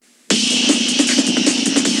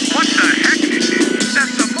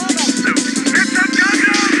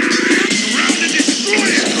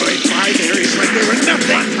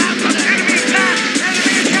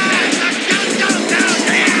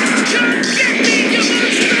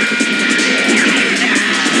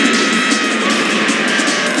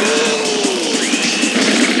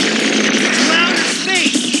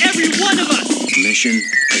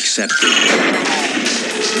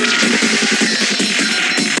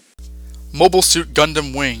Mobile Suit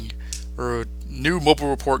Gundam Wing, or New Mobile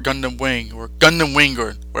Report Gundam Wing, or Gundam Wing,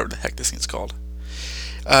 or whatever the heck this thing's called.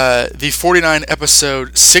 The 49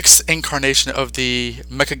 episode 6th incarnation of the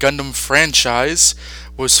Mecha Gundam franchise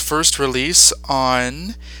was first released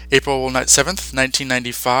on April 7th,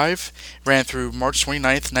 1995, ran through March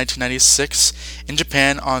 29th, 1996 in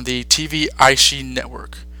Japan on the TV Aishi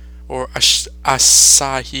network, or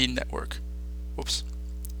Asahi network. Whoops.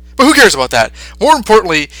 But who cares about that? More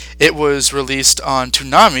importantly, it was released on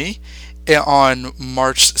Toonami on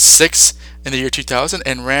March 6th in the year 2000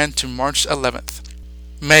 and ran to May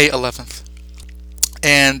 11th.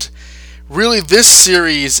 And really, this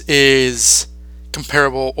series is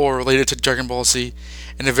comparable or related to Dragon Ball Z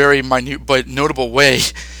in a very minute but notable way,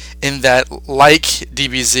 in that, like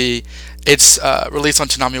DBZ, its release on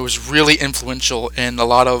Toonami was really influential in a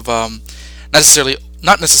lot of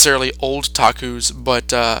not necessarily old takus, but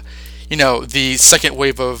the second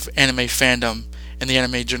wave of anime fandom in the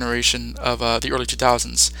anime generation of the early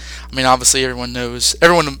 2000s. I mean, obviously everyone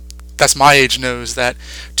that's my age knows that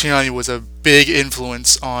Toonami was a big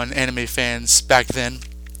influence on anime fans back then.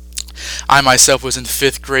 I myself was in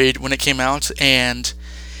 5th grade when it came out, and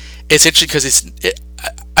it's interesting because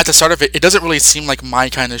at the start of it doesn't really seem like my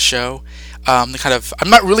kind of show. I'm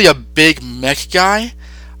not really a big mech guy,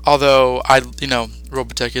 although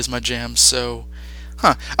Robotech is my jam, so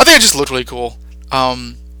I think it just looked really cool.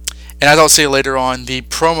 And as I'll say later on, the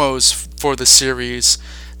promos for the series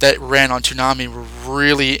that ran on Toonami were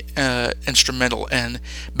really instrumental in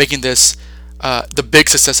making this the big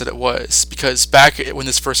success that it was. Because back when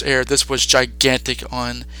this first aired, this was gigantic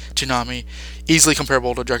on Toonami, easily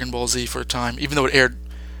comparable to Dragon Ball Z for a time, even though it aired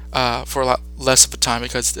for a lot less of a time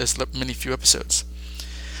because there's many few episodes.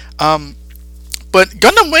 But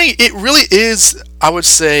Gundam Wing, it really is, I would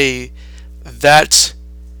say, that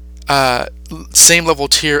same level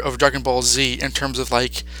tier of Dragon Ball Z in terms of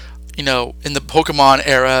in the Pokemon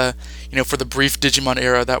era, for the brief Digimon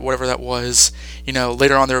era, that whatever that was,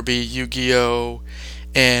 later on there would be Yu-Gi-Oh!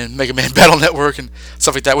 And Mega Man Battle Network and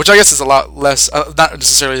stuff like that, which I guess is a lot less, not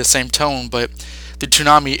necessarily the same tone, but the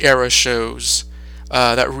Toonami era shows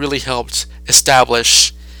that really helped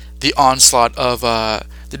establish the onslaught of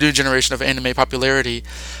the new generation of anime popularity.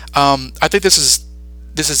 I think this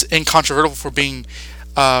is incontrovertible for being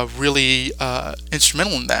really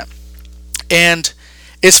instrumental in that. And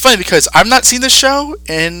it's funny because I've not seen this show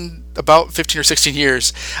in about 15 or 16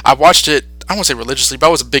 years. I watched it, I won't say religiously, but I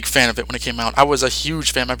was a big fan of it when it came out. I was a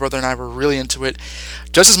huge fan. My brother and I were really into it.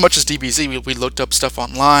 Just as much as DBZ, we looked up stuff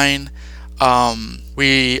online.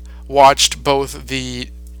 We watched both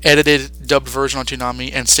the edited, dubbed version on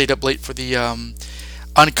Toonami and stayed up late for the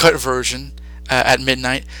uncut version at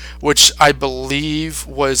midnight, which I believe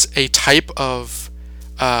was a type of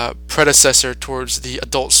predecessor towards the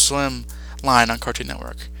Adult Swim line on Cartoon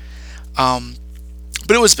Network.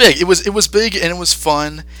 But it was big. It was big and it was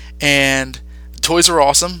fun, and the toys were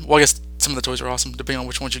awesome. Well, I guess some of the toys were awesome depending on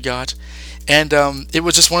which ones you got. And it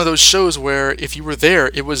was just one of those shows where if you were there,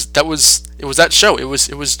 it was that show. It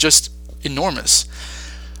was just enormous.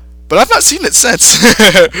 But I've not seen it since.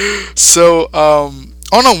 So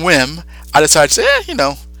on a whim, I decided to say,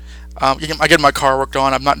 I get my car worked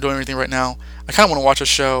on. I'm not doing anything right now. I kind of want to watch a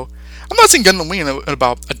show. I'm not seeing Gundam Wing in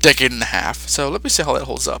about a decade and a half, so let me see how that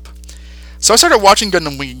holds up. So I started watching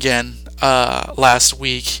Gundam Wing again last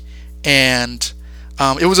week, and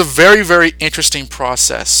it was a very, very interesting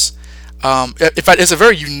process. In fact, it's a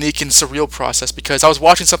very unique and surreal process because I was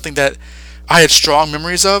watching something that I had strong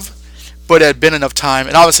memories of, but it had been enough time,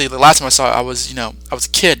 and obviously the last time I saw it, I was a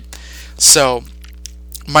kid, so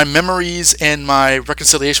my memories and my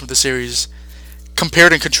reconciliation with the series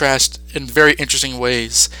compared and contrast in very interesting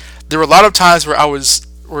ways. There were a lot of times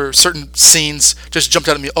where certain scenes just jumped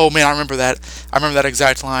out at me. Oh man, I remember that. I remember that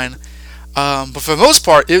exact line. But for the most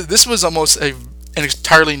part, this was almost an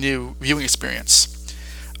entirely new viewing experience.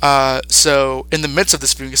 So in the midst of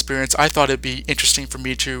this viewing experience, I thought it'd be interesting for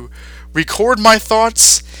me to record my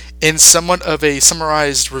thoughts in somewhat of a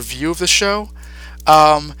summarized review of the show.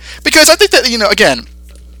 Because I think that, again,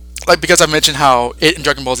 because I mentioned how it and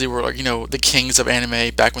Dragon Ball Z were the kings of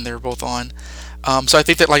anime back when they were both on. So I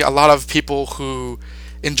think that a lot of people who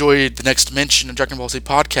enjoyed the Next Mention of Dragon Ball Z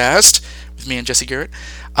podcast with me and Jesse Garrett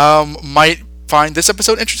might find this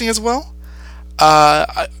episode interesting as well.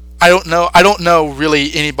 I don't know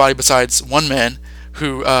really anybody besides one man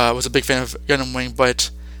who was a big fan of Gundam Wing, but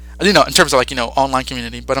in terms of online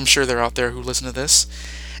community. But I'm sure they're out there who listen to this,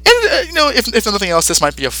 and if nothing else, this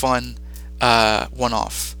might be a fun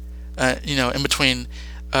one-off. In between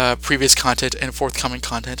previous content and forthcoming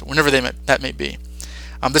content, whenever that may be.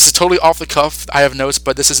 This is totally off the cuff. I have notes,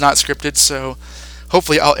 but this is not scripted, so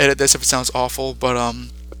hopefully I'll edit this if it sounds awful. But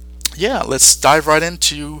yeah, let's dive right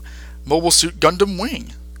into Mobile Suit Gundam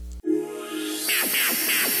Wing.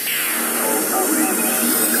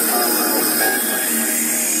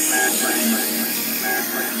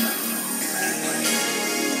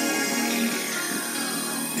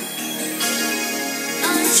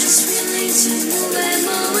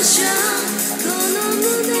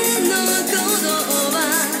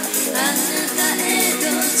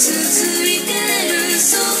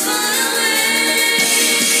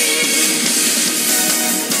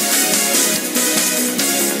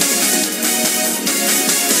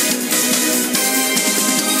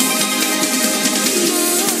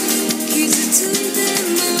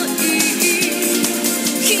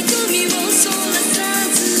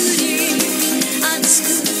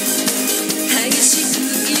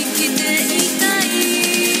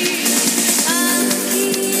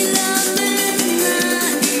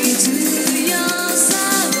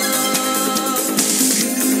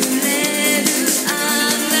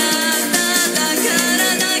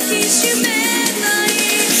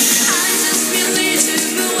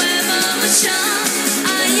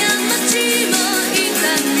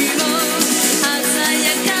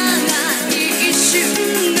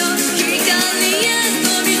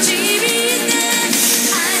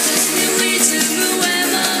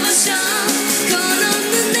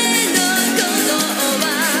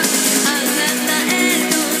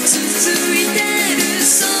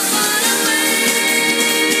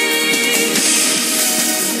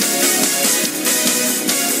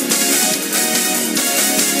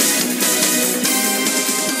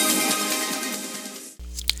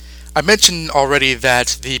 I mentioned already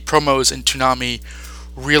that the promos in Toonami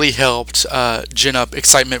really helped gin up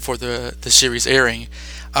excitement for the series airing,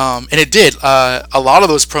 and it did. A lot of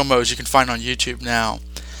those promos you can find on YouTube now.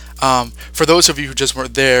 For those of you who just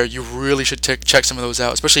weren't there, you really should check some of those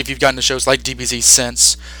out, especially if you've gotten to shows like DBZ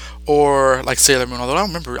Sense or like Sailor Moon, although I don't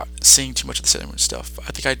remember seeing too much of the Sailor Moon stuff.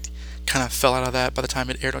 I think I kind of fell out of that by the time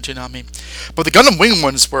it aired on Toonami. But the Gundam Wing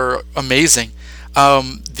ones were amazing.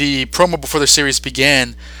 The promo before the series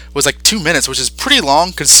began was like 2 minutes, which is pretty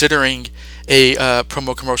long considering a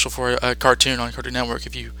promo commercial for a cartoon on Cartoon Network,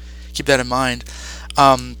 if you keep that in mind.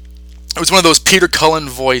 It was one of those Peter Cullen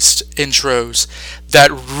voiced intros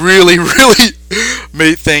that really, really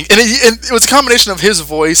made things. And it was a combination of his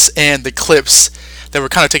voice and the clips that were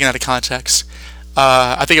kind of taken out of context.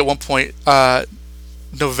 I think at one point,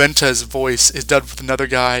 Noventa's voice is dubbed with another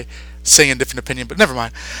guy saying a different opinion, but never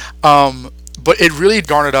mind. But it really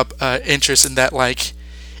garnered up interest in that, like,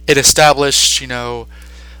 it established,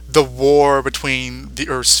 the war between the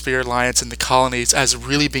Earth Sphere Alliance and the colonies as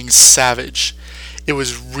really being savage. It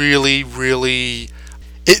was really, really.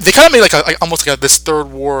 They kind of made almost like this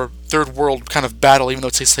third world kind of battle, even though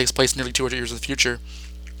it takes place nearly 200 years in the future.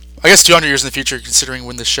 I guess 200 years in the future, considering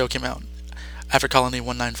when this show came out after Colony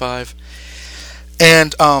 195.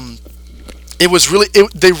 And it was really.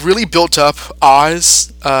 They really built up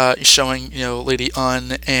Oz, showing Lady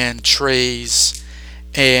Un and Treize,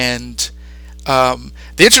 and the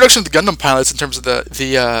introduction of the Gundam pilots in terms of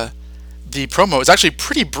the promo is actually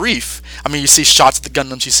pretty brief. I mean, you see shots of the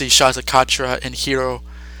Gundams, you see shots of Katra and Hiro,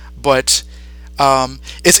 but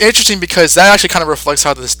it's interesting because that actually kind of reflects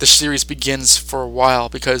how the series begins for a while.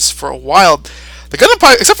 Because for a while, the Gundam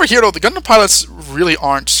pilots, except for Hiro, the Gundam pilots really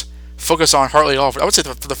aren't focused on hardly at all. I would say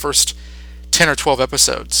for the first 10 or 12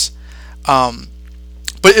 episodes. But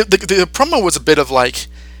the promo was a bit of like,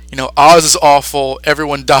 Oz is awful,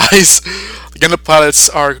 everyone dies, the Gundam pilots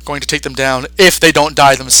are going to take them down if they don't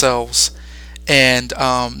die themselves. And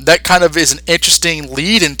that kind of is an interesting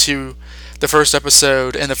lead into the first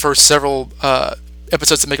episode and the first several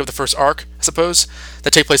episodes that make up the first arc, I suppose,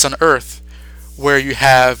 that take place on Earth, where you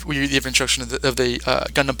have the introduction of the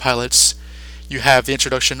Gundam pilots, you have the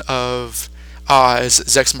introduction of Oz,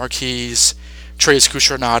 Zex Marquise, Treize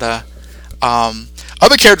Kushranada.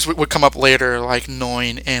 Other characters would come up later, like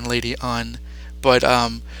Noin and Lady Un, but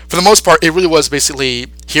for the most part, it really was basically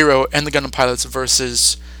Hiro and the Gundam pilots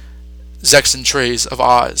versus Zex and Treize of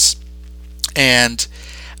Oz. And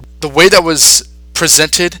the way that was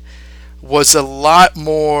presented was a lot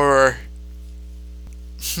more...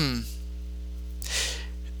 I'm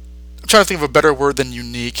trying to think of a better word than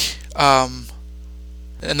unique, and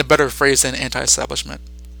a better phrase than anti-establishment.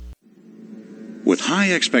 With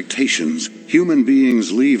high expectations, human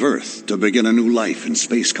beings leave Earth to begin a new life in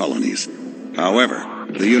space colonies. However,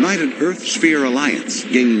 the United Earth Sphere Alliance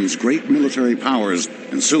gains great military powers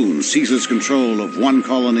and soon seizes control of one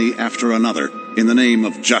colony after another in the name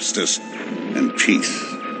of justice and peace.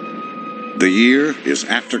 The year is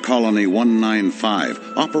after Colony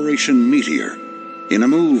 195, Operation Meteor. In a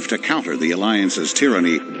move to counter the Alliance's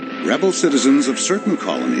tyranny, rebel citizens of certain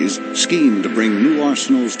colonies scheme to bring new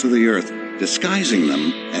arsenals to the Earth, disguising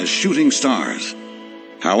them as shooting stars.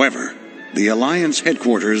 However, the Alliance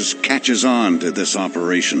headquarters catches on to this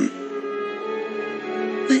operation.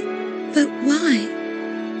 But why?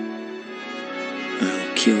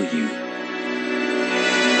 I'll kill you.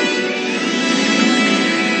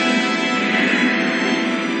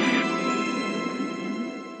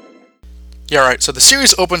 Yeah, right. So the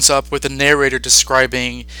series opens up with the narrator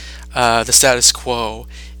describing the status quo,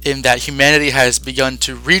 in that humanity has begun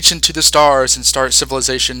to reach into the stars and start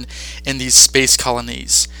civilization in these space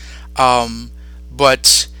colonies.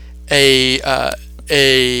 But a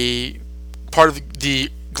part of the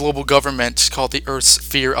global government called the Earth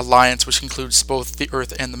Sphere Alliance, which includes both the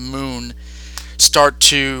Earth and the Moon, start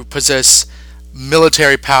to possess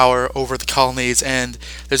military power over the colonies, and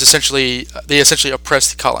they essentially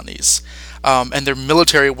oppress the colonies. And their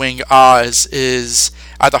military wing, Oz, is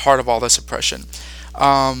at the heart of all this oppression.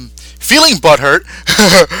 Feeling butthurt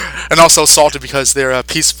and also salted because their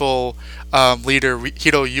peaceful leader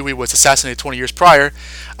Hiro Yui was assassinated 20 years prior,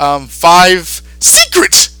 5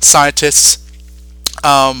 secret scientists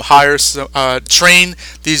train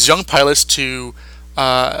these young pilots to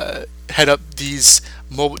head up these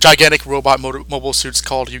gigantic robot mobile suits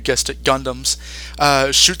called, you guessed it, Gundams,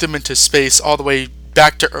 shoot them into space all the way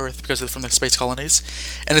back to Earth because they're from the space colonies,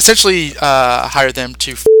 and essentially hire them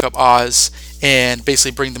to f*** up Oz and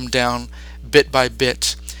basically bring them down bit by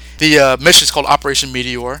bit. The mission is called Operation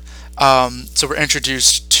Meteor. So we're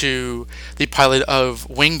introduced to the pilot of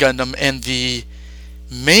Wing Gundam and the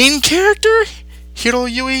main character, Hiro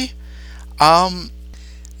Yui,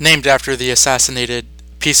 named after the assassinated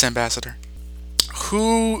peace ambassador,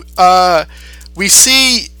 who we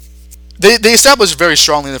see. They established very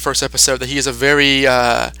strongly in the first episode that he is a very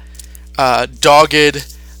dogged,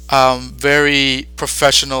 very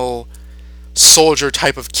professional soldier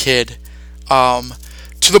type of kid,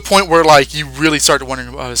 to the point where like you really start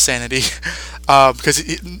wondering about his sanity, because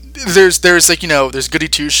there's like, there's goody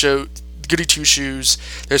two shoes,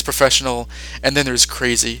 there's professional, and then there's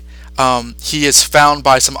crazy. He is found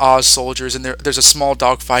by some Oz soldiers, and there's a small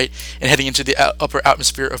dogfight, and heading into the upper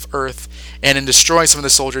atmosphere of Earth, and in destroying some of the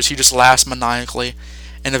soldiers, he just laughs maniacally,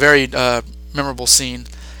 in a very memorable scene.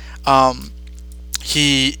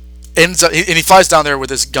 He ends up, and he flies down there with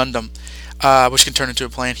his Gundam, which can turn into a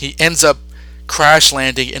plane. He ends up crash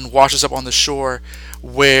landing and washes up on the shore,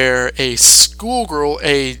 where a schoolgirl,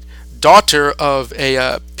 a daughter of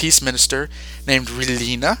a peace minister named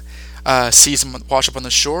Relina, sees him wash up on the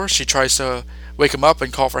shore. She tries to wake him up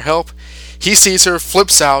and call for help. He sees her,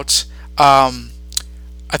 flips out,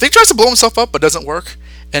 I think tries to blow himself up, but doesn't work,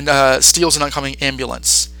 and steals an oncoming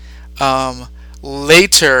ambulance.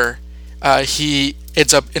 Later, he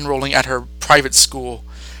ends up enrolling at her private school,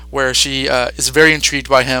 where she is very intrigued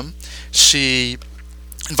by him. She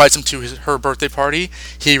invites him to her birthday party.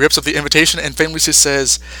 He rips up the invitation and famously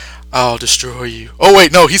says, "I'll destroy you." Oh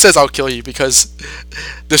wait, no, he says "I'll kill you," because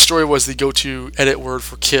destroy was the go-to edit word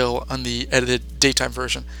for kill on the edited daytime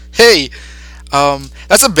version. Hey,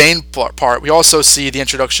 that's the main part. We also see the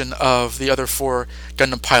introduction of the other 4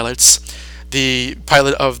 Gundam pilots. The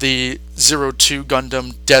pilot of the 02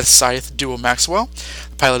 Gundam Death Scythe, Duo Maxwell.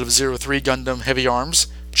 The pilot of 03 Gundam Heavy Arms,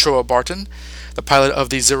 Choa Barton. The pilot of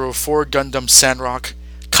the 04 Gundam Sandrock,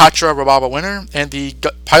 Katra Rababa Winner. And the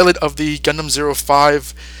pilot of the Gundam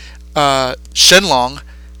 05 Shenlong,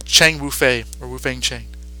 Chang Wufei, or Wufeng Chang,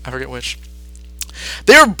 I forget which.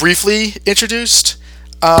 They were briefly introduced,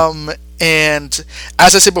 and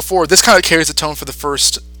as I said before, this kind of carries the tone for the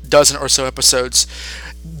first dozen or so episodes.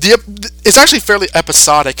 It's actually fairly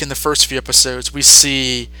episodic in the first few episodes. We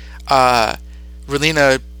see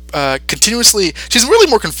Relina continuously, she's really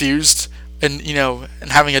more confused and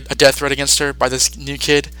having a death threat against her by this new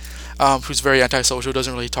kid, who's very antisocial, who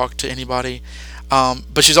doesn't really talk to anybody.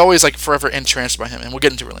 But she's always like forever entranced by him, and we'll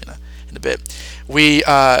get into Relina in a bit. We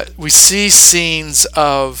see scenes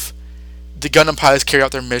of the Gundam pilots carry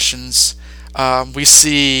out their missions. We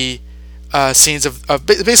see scenes of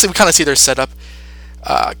basically we kind of see their setup.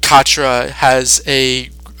 Katra has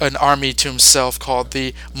an army to himself called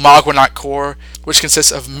the Magwanat Corps, which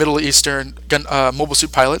consists of Middle Eastern mobile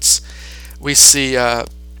suit pilots. We see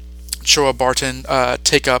Choa Barton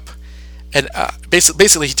take up, and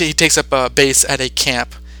basically he takes up a base at a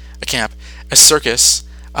circus,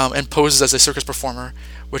 and poses as a circus performer,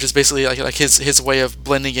 which is basically like his way of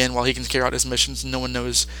blending in while he can carry out his missions. No one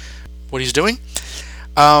knows what he's doing.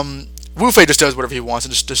 Wu Fei just does whatever he wants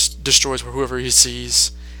and just destroys whoever he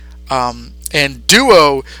sees. And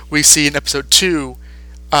Duo, we see in episode 2,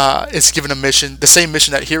 is given a mission, the same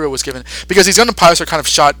mission that Hero was given, because these Gundam pilots are kind of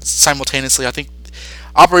shot simultaneously. I think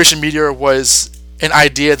Operation Meteor was an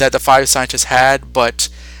idea that the 5 scientists had, but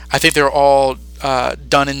I think they were all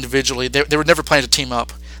done individually. They were never planned to team up.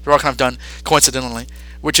 They were all kind of done coincidentally,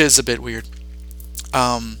 which is a bit weird.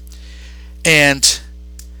 And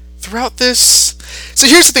throughout this, so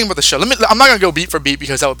here's the thing about the show. I'm not going to go beat for beat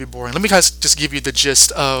because that would be boring. Let me just give you the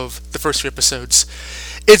gist of the first 3 episodes.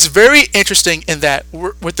 It's very interesting in that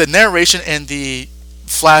with the narration and the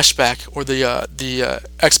flashback or the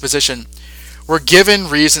exposition, we're given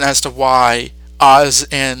reason as to why Oz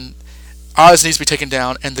needs to be taken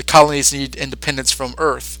down and the colonies need independence from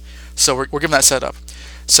Earth. So we're given that setup.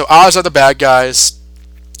 So Oz are the bad guys.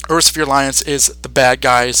 Earth Sphere Alliance is the bad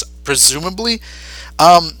guys, presumably.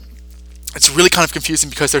 It's really kind of confusing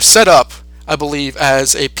because they're set up, I believe,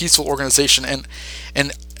 as a peaceful organization and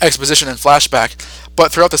exposition and flashback,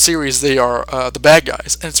 but throughout the series they are the bad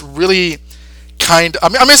guys, and it's really I mean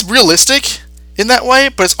it's realistic in that way,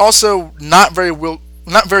 but it's also not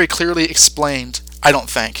very clearly explained, I don't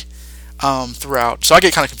think, throughout. So I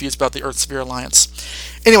get kind of confused about the Earth Sphere Alliance.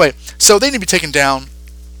 Anyway, so they need to be taken down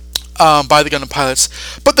by the Gundam pilots,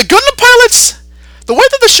 but the Gundam pilots, the way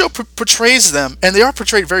that the show portrays them, and they are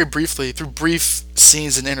portrayed very briefly through brief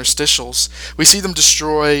scenes and interstitials. We see them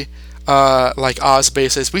destroy like Oz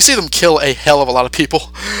bases. We see them kill a hell of a lot of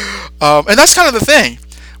people, and that's kind of the thing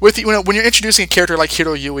with when you're introducing a character like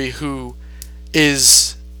Hiro Yui, who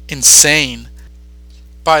is insane.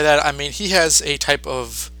 By that I mean he has a type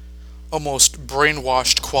of almost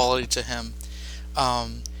brainwashed quality to him.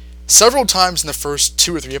 Several times in the first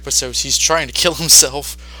 2 or 3 episodes, he's trying to kill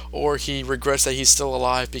himself, or he regrets that he's still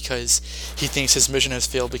alive because he thinks his mission has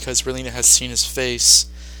failed because Relina has seen his face.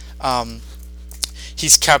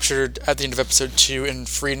 He's captured at the end of episode 2 and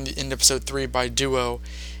freed in episode 3 by Duo,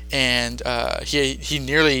 and he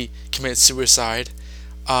nearly committed suicide.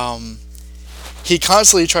 He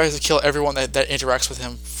constantly tries to kill everyone that interacts with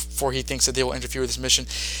him, for he thinks that they will interfere with his mission.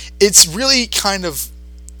 It's really kind of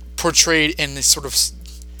portrayed in this sort of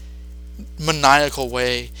maniacal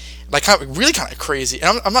way, like really kind of crazy.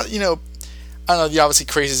 And I'm not, I don't know, the obviously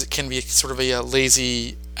crazy can be sort of a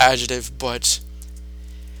lazy adjective, but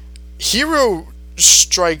Hero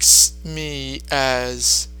strikes me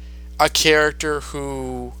as a character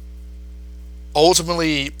who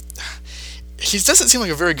ultimately, he doesn't seem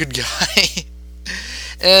like a very good guy.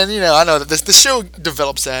 And I know that the show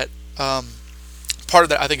develops that. Part of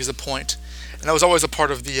that I think is the point, and that was always a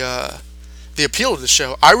part of the appeal of the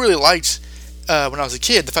show. I really liked when I was a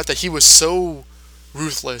kid the fact that he was so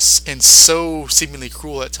ruthless and so seemingly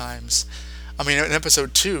cruel at times. I mean, in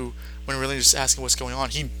episode 2, when Relina's just asking what's going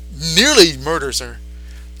on, he nearly murders her,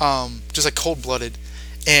 just like cold-blooded,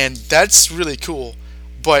 and that's really cool.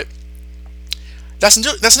 But that's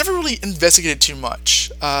never really investigated too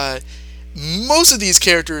much. Most of these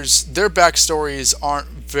characters, their backstories aren't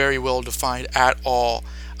very well defined at all.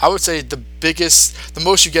 I would say the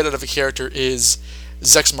most you get out of a character is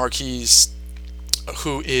Zex Marquise,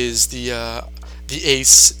 who is the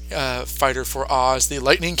ace fighter for Oz, the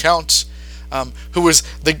Lightning Count, who was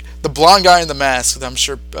the blonde guy in the mask that I'm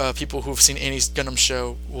sure people who've seen any Gundam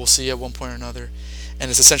show will see at one point or another, and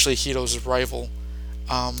it's essentially Hiro's rival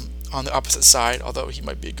on the opposite side, although he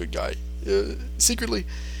might be a good guy secretly.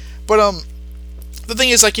 But the thing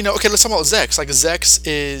is, okay, let's talk about Zex. Like, Zex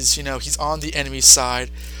is, he's on the enemy side,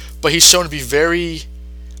 but he's shown to be very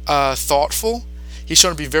thoughtful. He's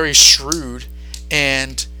shown to be very shrewd,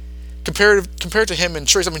 and compared to him and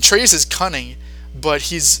Trace, I mean, Trace is cunning, but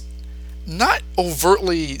he's not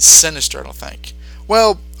overtly sinister, I don't think.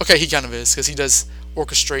 Well, okay, he kind of is, because he does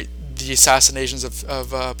orchestrate the assassinations of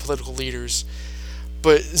political leaders.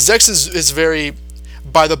 But Zex is very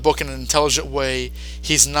by the book in an intelligent way.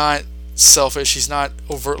 He's not selfish. He's not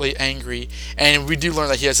overtly angry, and we do learn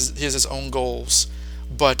that he has his own goals.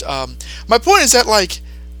 But my point is that, like,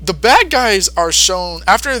 the bad guys are shown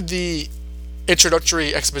after the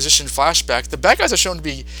introductory exposition flashback. The bad guys are shown to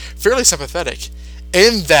be fairly sympathetic,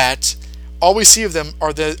 in that all we see of them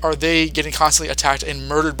are they getting constantly attacked and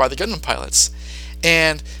murdered by the Gundam pilots,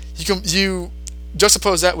 and you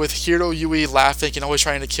juxtapose that with Hiro Yui laughing and always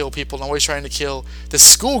trying to kill people and always trying to kill this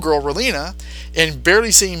schoolgirl Relina, and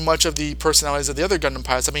barely seeing much of the personalities of the other Gundam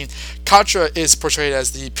pilots. I mean, Katra is portrayed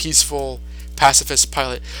as the peaceful, pacifist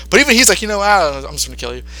pilot, but even he's like, I'm just going to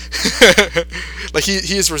kill you. Like,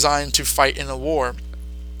 he is resigned to fight in a war.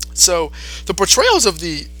 So the portrayals of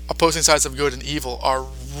the opposing sides of good and evil are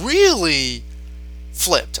really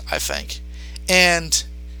flipped, I think. And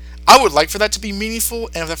I would like for that to be meaningful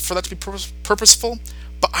and for that to be purposeful,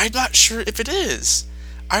 but I'm not sure if it is.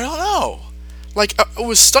 I don't know. Like, it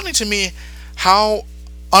was stunning to me how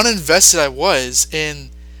uninvested I was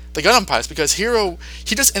in the Gundam pilots, because Hero,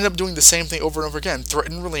 he just ended up doing the same thing over and over again.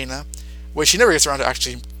 Threatened Relena, which he never gets around to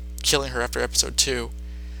actually killing her after episode 2.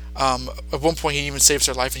 At one point, he even saves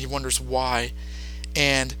her life, and he wonders why.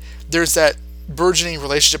 And there's that burgeoning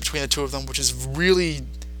relationship between the two of them, which is really,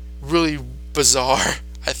 really bizarre,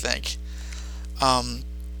 I think. And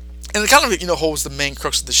it kind of, holds the main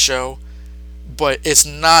crux of the show, but it's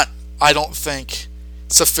not, I don't think,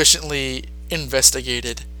 sufficiently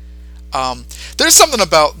investigated. There's something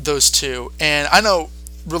about those two, and I know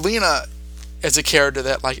Relena is a character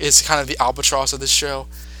that is kind of the albatross of this show.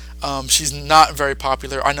 She's not very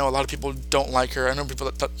popular. I know a lot of people don't like her. I know people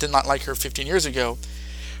that did not like her 15 years ago.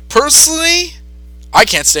 Personally, I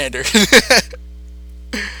can't stand her.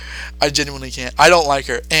 I genuinely can't. I don't like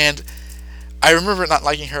her, and I remember not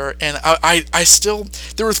liking her, and I still,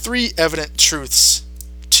 there were 3 evident truths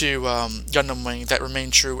to Gundam Wing that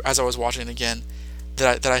remained true as I was watching it again,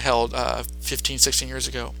 that I held 15, 16 years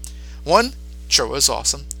ago. 1, Trowa is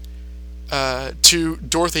awesome. 2,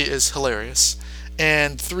 Dorothy is hilarious.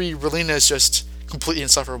 And 3, Relena is just completely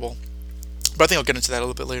insufferable. But I think I'll get into that a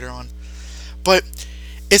little bit later on. But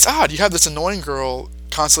it's odd. You have this annoying girl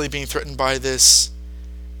constantly being threatened by this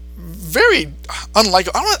very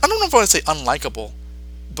unlikable, I don't know if I want to say unlikable,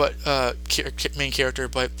 but main character,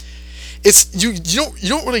 but it's you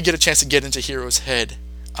don't really get a chance to get into Hero's head.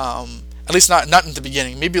 At least not in the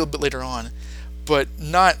beginning, maybe a little bit later on, but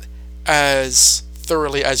not as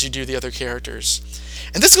thoroughly as you do the other characters.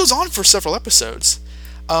 And this goes on for several episodes.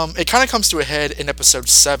 It kind of comes to a head in episode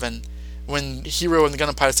 7, when Hero and the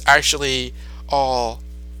Gundam pilots actually all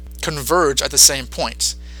converge at the same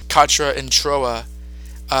point. Katra and Trowa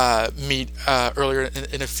meet earlier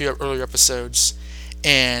in a few earlier episodes,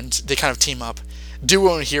 and they kind of team up.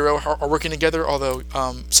 Duo and Hero are working together, although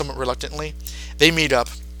somewhat reluctantly. They meet up.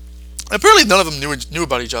 Apparently none of them knew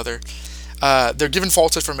about each other. They're given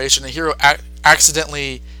false information, and Hero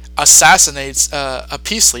accidentally assassinates a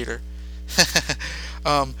peace leader,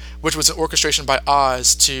 which was an orchestration by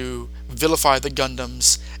Oz to vilify the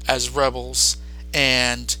Gundams as rebels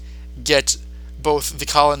and get both the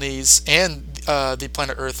colonies and the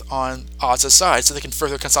planet Earth on Oz's side so they can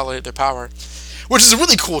further consolidate their power, which is a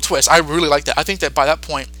really cool twist. I really like that. I think that by that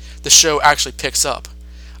point the show actually picks up,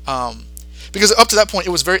 because up to that point it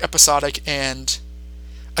was very episodic, and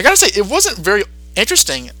I gotta say it wasn't very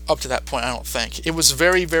interesting up to that point. I don't think it was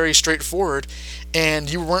very, very straightforward,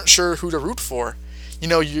 and you weren't sure who to root for. You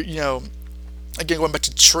know, again, going back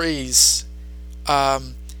to Trey's,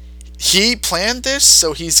 he planned this,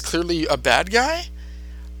 so he's clearly a bad guy.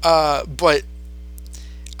 But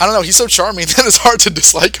I don't know, he's so charming that it's hard to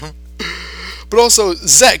dislike him. But also,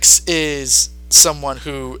 Zex is someone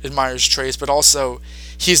who admires Trace, but also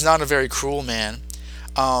he's not a very cruel man.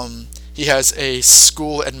 He has a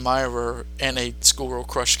school admirer and a schoolgirl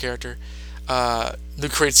crush character,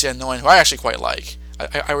 Lucrezia Noin, who I actually quite like.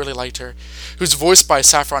 I really liked her. Who's voiced by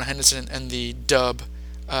Saffron Henderson in the dub,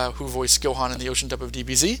 who voiced Gohan in the Ocean dub of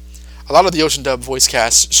DBZ. A lot of the Ocean dub voice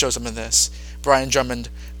cast shows him in this. Brian Drummond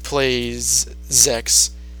plays Zex.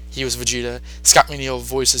 He was Vegeta. Scott McNeil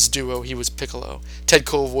voices Duo. He was Piccolo. Ted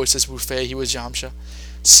Cole voices Wu Fei. He was Yamcha.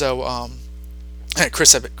 So, Chris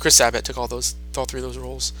Sabat took all 3 of those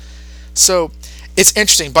roles. So it's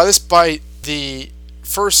interesting. By the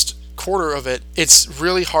first quarter of it, it's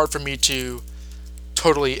really hard for me to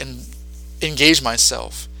totally engage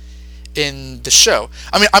myself in the show.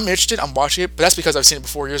 I mean, I'm interested. I'm watching it, but that's because I've seen it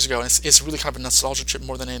before years ago, and it's really kind of a nostalgia trip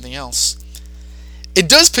more than anything else. It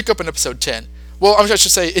does pick up in episode 10. Well, I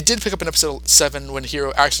should say it did pick up in episode 7 when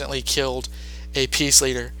Hero accidentally killed a peace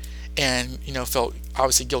leader, and felt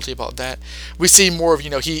obviously guilty about that. We see more of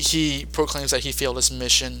he proclaims that he failed his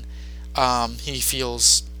mission. He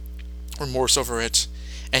feels remorse over it,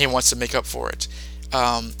 and he wants to make up for it.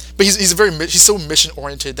 But he's so mission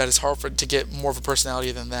oriented that it's hard for it to get more of a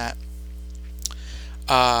personality than that.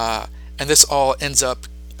 And this all ends up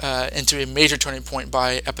into a major turning point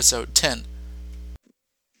by episode 10.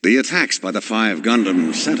 The attacks by the 5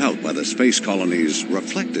 Gundams sent out by the space colonies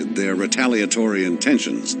reflected their retaliatory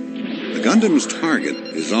intentions. The Gundam's target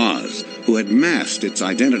is Oz, who had masked its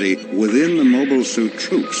identity within the mobile suit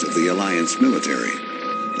troops of the Alliance military.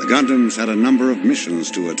 The Gundams had a number of missions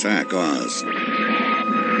to attack Oz.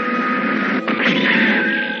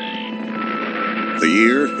 The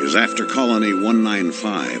year is after Colony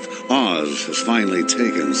 195. Oz has finally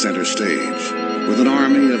taken center stage. With an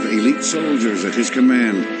army of elite soldiers at his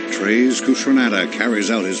command, Treize Khushrenada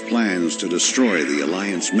carries out his plans to destroy the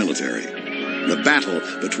Alliance military. The battle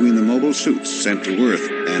between the mobile suits sent to Earth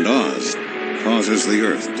and Oz causes the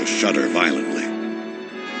Earth to shudder violently.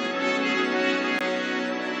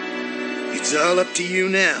 It's all up to you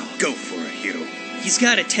now. Go for it, Hiro. He's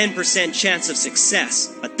got a 10% chance of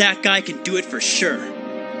success, but that guy can do it for sure.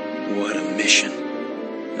 What a mission.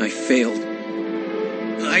 I failed.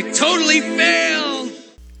 I totally failed!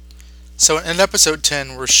 So in episode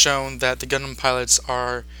 10, we're shown that the Gundam pilots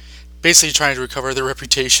are basically trying to recover their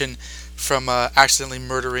reputation from accidentally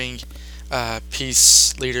murdering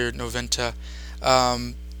Peace Leader Noventa.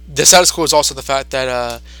 The status quo is also the fact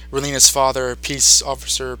that Relina's father, Peace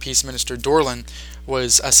Officer, Peace Minister Dorlin,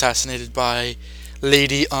 was assassinated by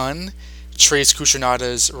Lady Un, Trace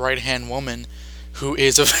Kushinada's right-hand woman, who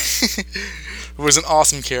is who was an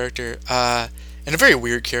awesome character and a very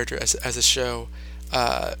weird character, as the show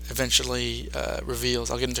eventually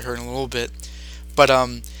reveals. I'll get into her in a little bit. But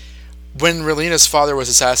when Relina's father was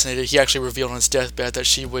assassinated, he actually revealed on his deathbed that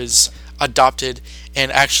she was adopted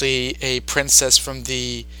and actually a princess from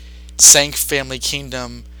the Sank family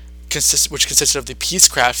kingdom, which consisted of the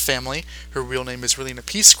Peacecraft family. Her real name is Relina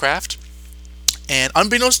Peacecraft. And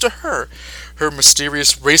unbeknownst to her, her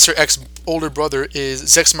mysterious Racer X older brother is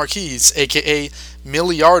Zex Marquise, aka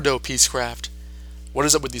Miliardo Peacecraft. What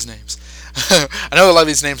is up with these names? I know a lot of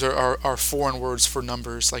these names are foreign words for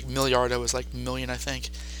numbers. Like Miliardo is like million, I think.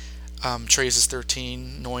 Trace is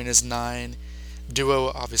 13. Noin is 9.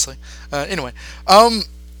 Duo, obviously. Anyway,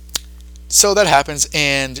 so that happens,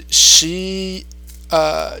 and she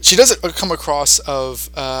does come across of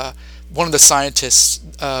one of the scientists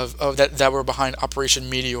that were behind Operation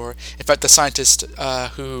Meteor. In fact, the scientist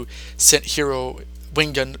who sent Hiro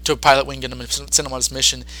to pilot Wing Gundam and sent him on his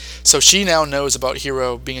mission. So she now knows about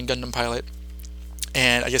Hiro being a Gundam pilot,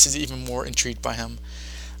 and I guess is even more intrigued by him.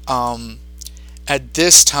 At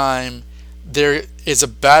this time, there is a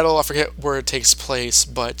battle. I forget where it takes place,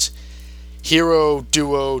 but Hiro,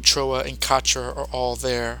 Duo, Troa, and Katra are all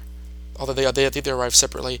there. Although I think they arrive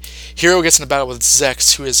separately. Hiro gets in a battle with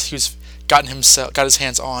Zex, who's got his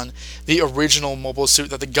hands on the original mobile suit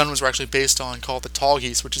that the Gundams were actually based on, called the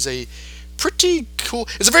Tallgeese, which is a pretty cool.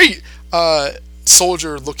 It's a very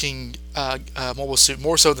soldier-looking mobile suit,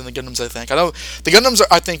 more so than the Gundams, I think. I know the Gundams are,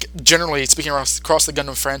 I think, generally speaking across the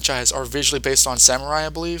Gundam franchise, are visually based on samurai, I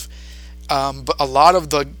believe. But a lot of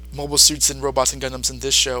the mobile suits and robots and Gundams in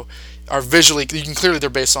this show are visually, they're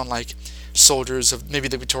based on like soldiers of maybe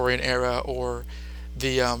the Victorian era or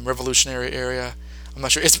the Revolutionary era. I'm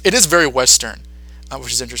not sure. It is very Western,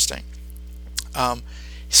 which is interesting.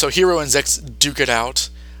 So Hiro and Zex duke it out.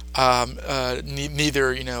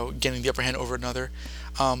 Neither getting the upper hand over another.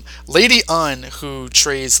 Lady Un, who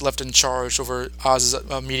Trey's left in charge over Oz's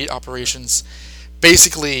immediate operations,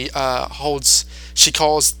 basically she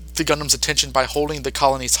calls the Gundam's attention by holding the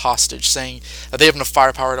colonies hostage, saying that they have enough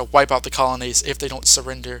firepower to wipe out the colonies if they don't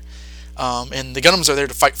surrender. And the Gundams are there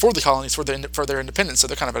to fight for the colonies for their independence, so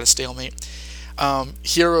they're kind of at a stalemate.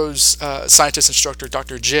 Hiro's scientist instructor,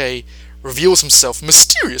 Dr. J, reveals himself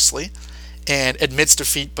mysteriously and admits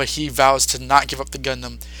defeat, but he vows to not give up the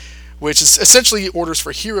Gundam, which is essentially orders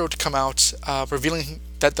for Hiro to come out, revealing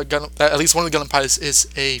that that at least one of the Gundam pilots is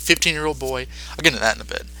a 15-year-old boy. I'll get into that in a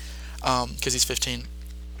bit, because he's 15.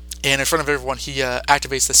 And in front of everyone, he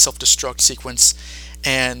activates the self-destruct sequence,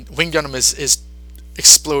 and Wing Gundam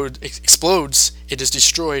explodes. It is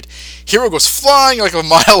destroyed. Hiro goes flying like a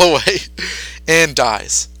mile away and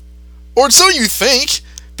dies, or so you think,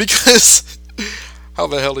 because how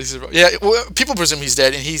the hell is he? Yeah, well, people presume he's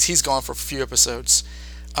dead, and he's gone for a few episodes.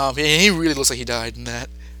 And he really looks like he died in that,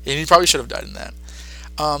 and he probably should have died in that.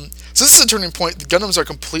 So this is a turning point. The Gundams are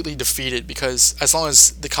completely defeated, because as long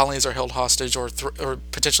as the colonies are held hostage or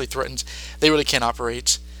potentially threatened, they really can't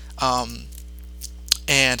operate.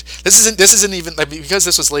 And this isn't even like, because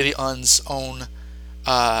this was Lady Un's own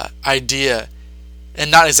idea, and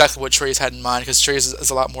not exactly what Trey's had in mind, because Trey's is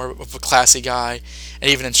a lot more of a classy guy, and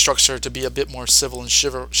even instructs her to be a bit more civil and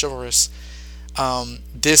chivalrous.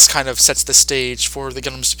 This kind of sets the stage for the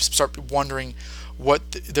Gundams to start wondering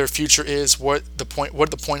what their future is, what the point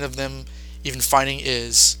of them even fighting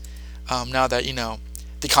is. Now that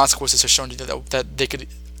the consequences have shown that they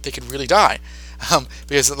could really die,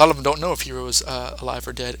 because a lot of them don't know if Hiro is alive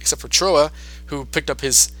or dead, except for Troa, who picked up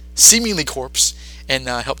his seemingly corpse and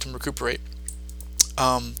helped him recuperate.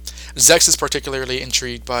 Zex is particularly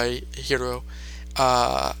intrigued by Hiro,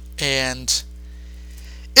 and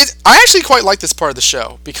I actually quite like this part of the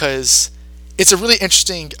show, because it's a really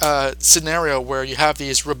interesting scenario where you have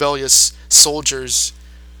these rebellious soldiers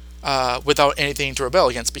without anything to rebel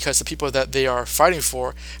against, because the people that they are fighting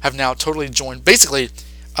for have now totally joined, basically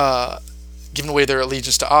given away their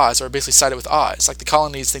allegiance to Oz, or basically sided with Oz. Like the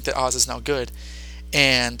colonies think that Oz is now good,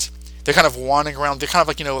 and they're kind of wandering around. They're kind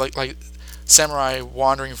of like like samurai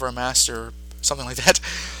wandering for a master, or something like that.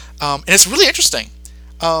 And it's really interesting.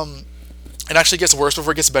 It actually gets worse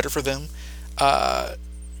before it gets better for them.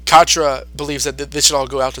 Katra believes that they should all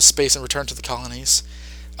go out to space and return to the colonies.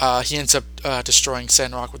 He ends up destroying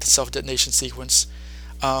Sandrock with the self-detonation sequence.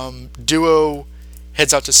 Duo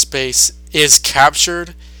heads out to space, is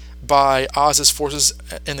captured by Oz's forces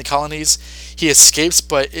in the colonies. He escapes,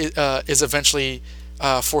 but is eventually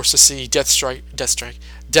forced to see Death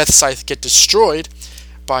Scythe get destroyed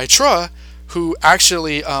by Trua, who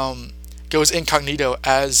actually goes incognito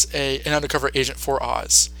as an undercover agent for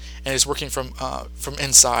Oz, and is working from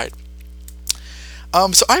inside.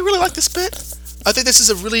 So I really like this bit. I think this is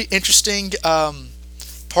a really interesting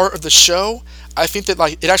part of the show. I think that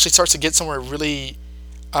it actually starts to get somewhere really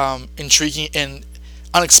intriguing and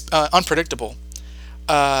unpredictable.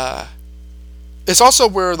 It's also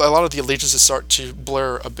where a lot of the allegiances start to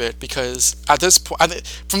blur a bit, because at this point,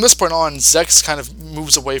 from this point on, Zex kind of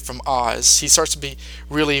moves away from Oz. He starts to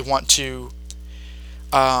really want to.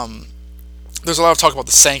 There's a lot of talk about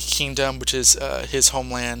the Sank Kingdom, which is his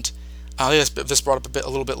homeland. I think this brought up a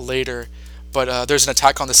little bit later, but there's an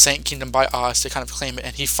attack on the Sank Kingdom by Oz to kind of claim it,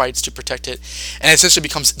 and he fights to protect it, and essentially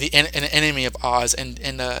becomes an enemy of Oz and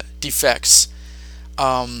defects.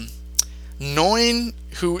 Noin,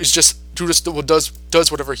 who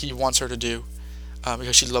does whatever he wants her to do,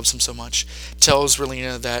 because she loves him so much, tells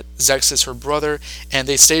Relina that Zex is her brother, and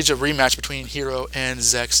they stage a rematch between Hero and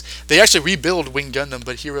Zex. They actually rebuild Wing Gundam,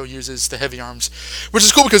 but Hero uses the heavy arms, which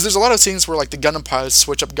is cool because there's a lot of scenes where the Gundam pilots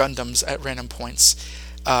switch up Gundams at random points.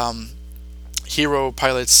 Hero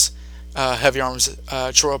pilots heavy arms,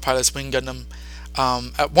 Choro pilots Wing Gundam.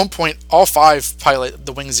 At one point, all 5 pilot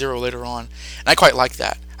the Wing Zero later on, and I quite like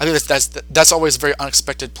that. I think that's always a very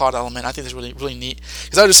unexpected plot element. I think it's really, really neat,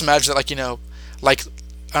 because I would just imagine that I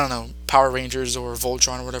don't know, Power Rangers or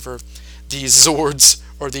Voltron or whatever, these Zords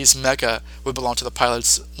or these mecha would belong to the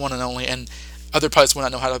pilots one and only, and other pilots would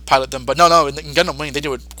not know how to pilot them. But no, in Gundam Wing they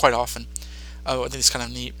do it quite often. I think it's kind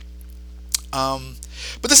of neat.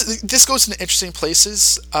 But this goes into interesting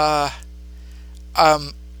places.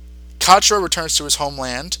 Katra returns to his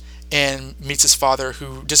homeland and meets his father,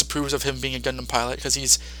 who disapproves of him being a Gundam pilot because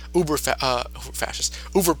he's uber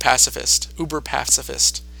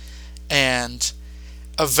pacifist, and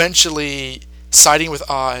eventually siding with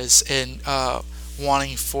Oz and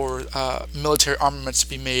wanting for military armaments to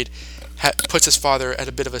be made puts his father at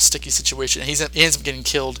a bit of a sticky situation, and he ends up getting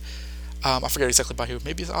killed. I forget exactly by who.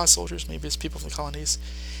 Maybe it's Oz soldiers, maybe it's people from the colonies,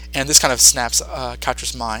 and this kind of snaps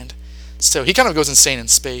Katra's mind. So he kind of goes insane in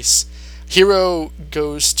space. Hero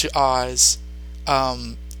goes to Oz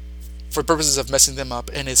for purposes of messing them up,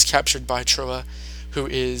 and is captured by Trua, who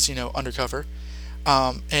is undercover,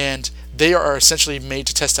 and they are essentially made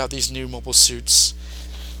to test out these new mobile suits,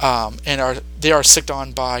 and they are sicked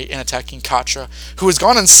on by and attacking Katra, who has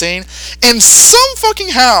gone insane and some fucking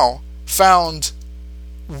how found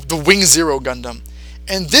the Wing Zero Gundam.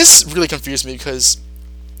 And this really confused me, because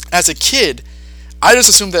as a kid I just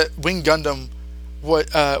assumed that Wing Gundam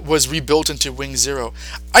was rebuilt into Wing Zero.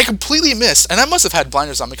 I completely missed, and I must have had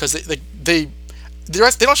blinders on, because they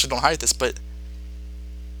actually don't hide this, but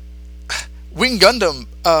Wing Gundam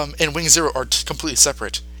and Wing Zero are completely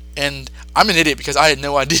separate, and I'm an idiot because I had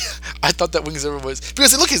no idea. I thought that Wing Zero was,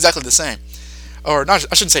 because they look exactly the same, or not.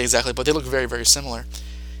 I shouldn't say exactly, but they look very, very similar.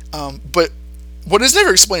 But what is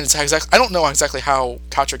never explained is I don't know exactly how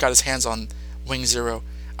Katra got his hands on Wing Zero.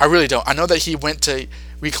 I really don't. I know that he went to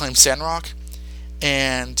reclaim Sandrock,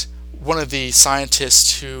 and one of the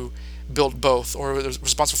scientists who built both, or was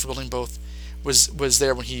responsible for building both, was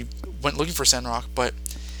there when he went looking for Sandrock. But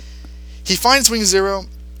he finds Wing Zero.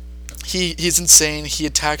 He's insane. He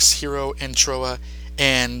attacks Hero and Troa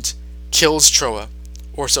and kills Troa,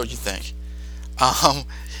 or so you think. And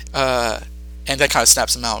that kind of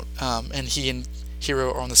snaps him out. And he and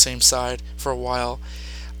Hero are on the same side for a while.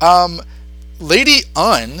 Lady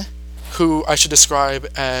Un, who I should describe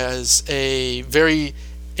as a very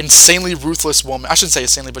insanely ruthless woman. I shouldn't say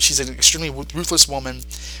insanely, but she's an extremely ruthless woman,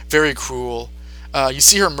 very cruel. You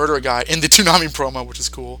see her murder a guy in the Toonami promo, which is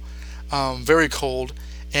cool. Very cold,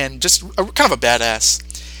 and just kind of a badass.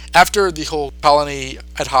 After the whole colony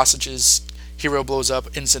at hostages, Hero blows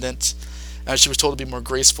up incident, she was told to be more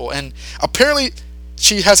graceful, and apparently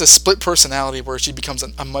she has a split personality where she becomes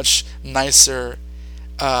a much nicer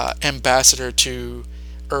ambassador to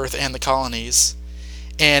Earth and the colonies.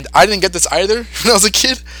 And I didn't get this either when I was a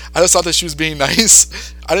kid. I just thought that she was being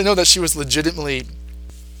nice. I didn't know that she was legitimately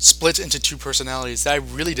splits into two personalities. I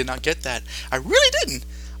really did not get that. I really didn't.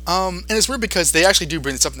 And it's weird because they actually do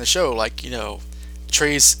bring this up in the show. Like,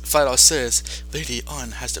 Trey's flat out says, Lady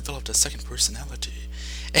Un has developed a second personality.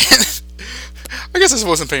 And I guess I just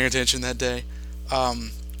wasn't paying attention that day.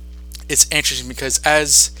 It's interesting because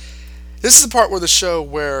this is the part where the show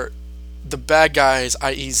where the bad guys,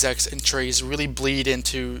 i.e. Zex and Trace, really bleed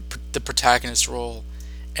into the protagonist role.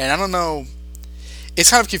 And I don't know, it's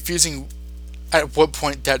kind of confusing at what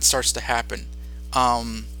point that starts to happen.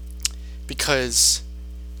 Because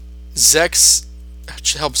Zex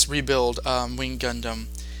helps rebuild Wing Gundam.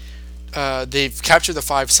 They've captured the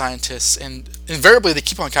 5 scientists, and invariably they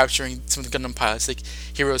keep on capturing some of the Gundam pilots. Like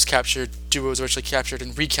Hero's captured, Duo is eventually captured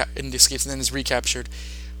and escapes and then is recaptured.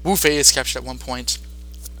 Wu Fei is captured at one point.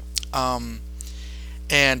 They're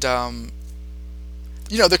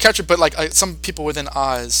captured, but like some people within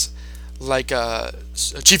Oz, like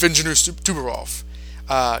Chief Engineer Tubarov,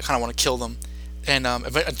 kind of want to kill them, and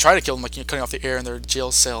try to kill them, like cutting off the air in their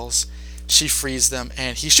jail cells. She frees them,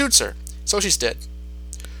 and he shoots her, so she's dead,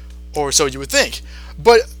 or so you would think.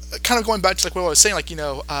 But kind of going back to like what I was saying, like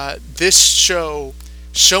this show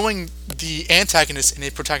showing the antagonist in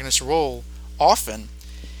a protagonist role often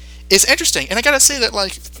is interesting, and I gotta say that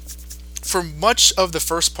like for much of the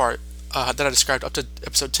first part that I described up to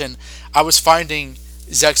episode 10, I was finding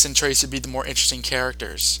Zex and Trace to be the more interesting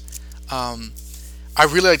characters. I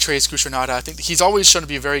really like Trace Kushanada. I think he's always shown to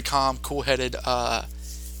be a very calm, cool-headed,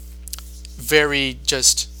 very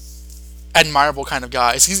just admirable kind of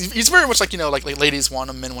guy. He's very much like like ladies want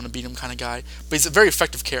him, men want to beat him kind of guy. But he's a very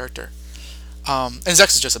effective character. And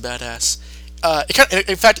Zex is just a badass.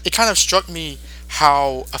 In fact, it kind of struck me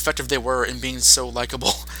how effective they were in being so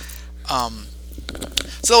likable.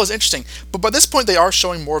 So that was interesting. But by this point, they are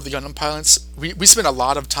showing more of the Gundam pilots. We spent a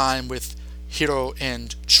lot of time with Hiro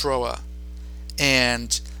and Troa.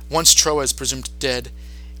 And once Troa is presumed dead,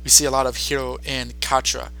 we see a lot of Hiro and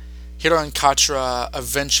Katra. Hiro and Katra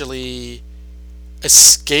eventually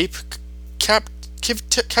escape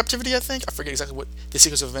captivity, I think. I forget exactly what the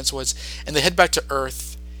sequence of events was. And they head back to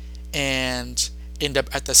Earth and end up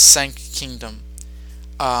at the Sank Kingdom,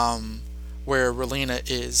 where Relena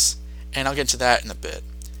is. And I'll get into that in a bit.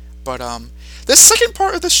 But this second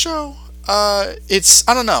part of the show, I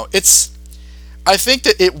don't know. I think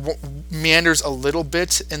that it meanders a little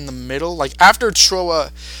bit in the middle. Like after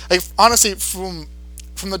Troa, like honestly, from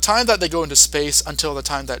the time that they go into space until the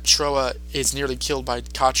time that Troa is nearly killed by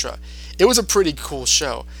Katra, it was a pretty cool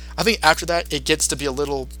show. I think after that, it gets to be a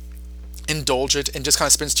little indulgent and just kind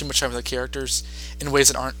of spends too much time with the characters in ways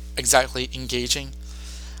that aren't exactly engaging.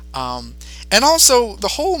 And also the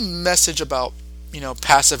whole message about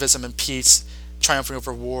pacifism and peace triumphing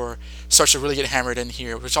over war starts to really get hammered in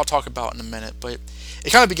here, which I'll talk about in a minute. But it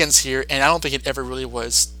kind of begins here, and I don't think it ever really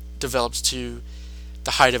was developed to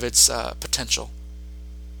the height of its potential.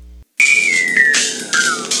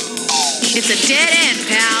 It's a dead end,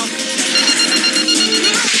 pal.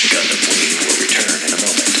 Gundam Wing will return in a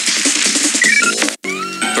moment.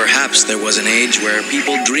 Perhaps there was an age where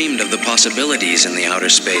people dreamed of the possibilities in the outer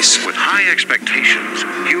space. With high expectations,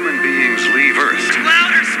 human beings leave Earth. To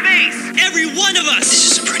outer space! Every one of us!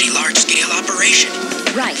 This is a pretty large-scale operation.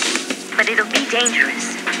 Right, but it'll be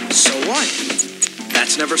dangerous. So what?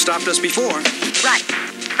 That's never stopped us before. Right,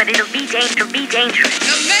 but it'll be dangerous.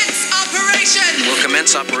 Commence operation! We'll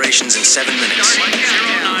commence operations in 7 minutes.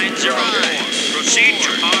 0904. Proceed to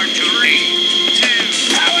R2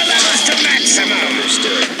 Power levels to maximum!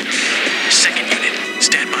 Understood. Second unit,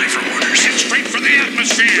 stand by for orders. Head straight for the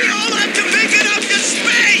atmosphere! We all have to make it up to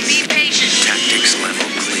space! Be patient. Tactics level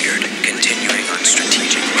cleared. Continuing on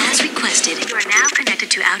strategic. As requested, you are now connected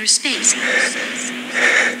to outer space.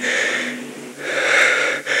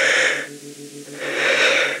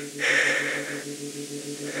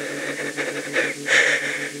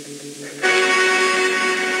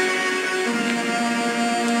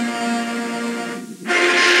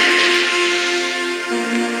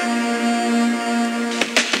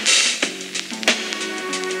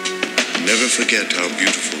 Never forget how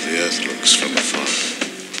beautiful the Earth looks from afar.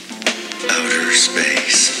 Outer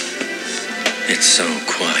space. It's so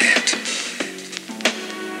quiet.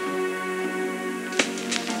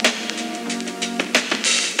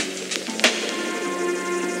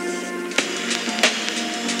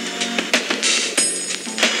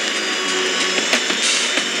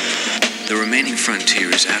 The remaining frontier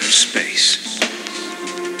is outer space.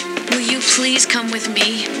 Will you please come with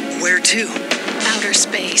me? Where to? Outer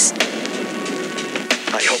space.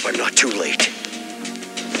 I hope I'm not too late.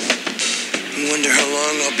 I wonder how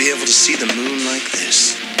long I'll be able to see the moon like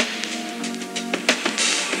this.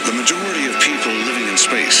 The majority of people living in space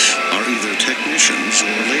space are either technicians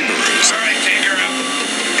or laborers. All right, take her up.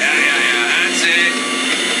 Yeah, that's it.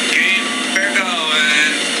 Keep her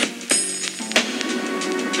going.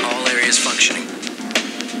 All areas functioning.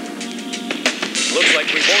 Looks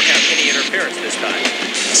like we won't have any interference this time.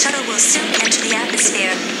 The shuttle will soon enter the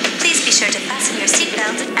atmosphere. Please be sure to fasten your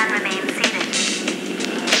seatbelt and remain seated.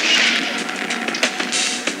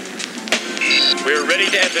 We're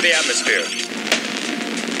ready to enter the atmosphere.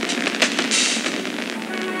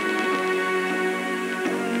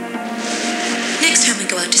 Next time we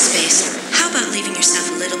go out to space, how about leaving yourself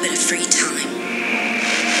a little bit of free time?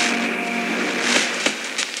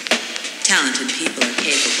 Talented people are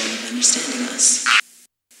capable of understanding us.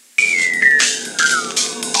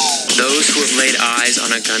 Those who have laid eyes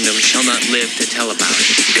on a Gundam shall not live to tell about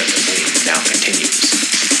it. Gundam Wing now continues.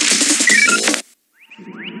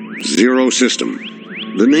 Zero System,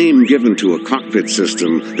 the name given to a cockpit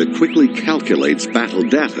system that quickly calculates battle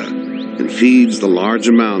data and feeds the large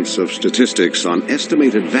amounts of statistics on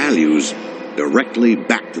estimated values directly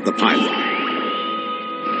back to the pilot.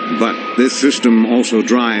 But this system also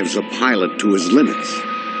drives a pilot to his limits,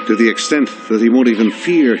 to the extent that he won't even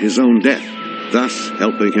fear his own death, thus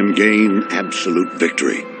helping him gain absolute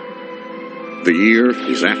victory. The year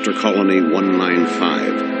is after Colony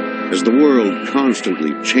 195. As the world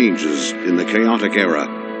constantly changes in the chaotic era,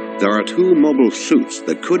 there are two mobile suits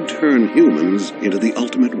that could turn humans into the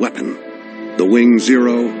ultimate weapon, the Wing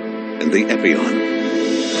Zero and the Epion.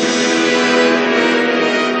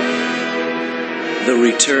 The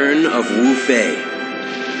Return of Wu Fei.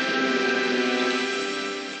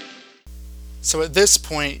 So at this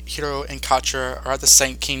point, Hiro and Katra are at the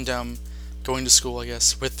Saint Kingdom, going to school, I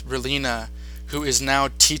guess, with Relina, who is now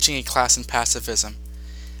teaching a class in pacifism.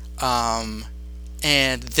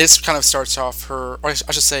 And this kind of starts off her, or I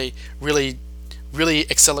should say, really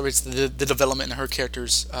accelerates the development in her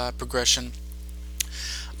character's progression.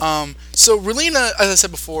 So Relina, as I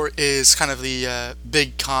said before, is kind of the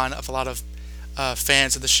big con of a lot of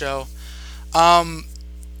fans of the show. The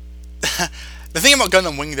thing about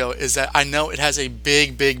Gundam Wing, though, is that I know it has a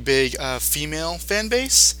big female fan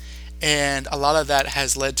base, and a lot of that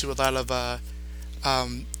has led to a lot of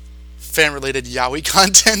fan-related yaoi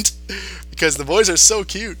content, because the boys are so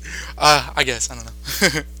cute. I guess, I don't know.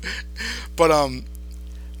 But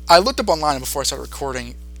I looked up online before I started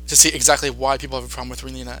recording to see exactly why people have a problem with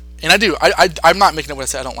Relina. And I do. I'm not making up when I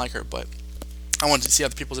say I don't like her, but I wanted to see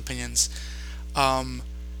other people's opinions.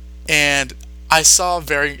 And I saw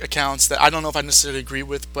varying accounts that I don't know if I necessarily agree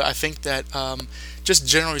with, but I think that just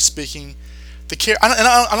generally speaking,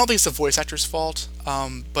 I don't think it's the voice actor's fault,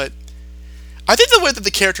 but I think the way that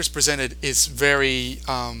the character is presented is very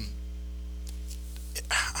I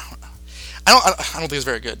don't think it's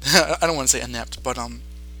very good. I don't want to say inept, but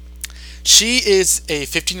she is a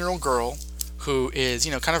 15-year-old girl who is,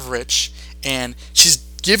 kind of rich, and she's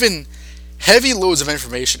given heavy loads of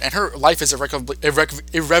information, and her life is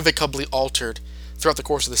irrevocably altered throughout the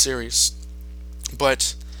course of the series.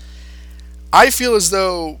 But I feel as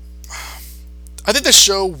though I think the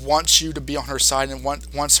show wants you to be on her side and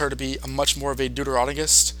wants her to be a much more of a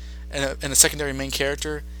deuteronomist and a secondary main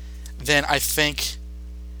character than I think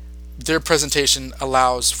their presentation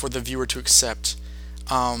allows for the viewer to accept.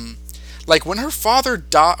 Like when her father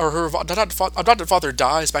her adopted father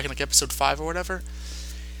dies back in like episode 5 or whatever.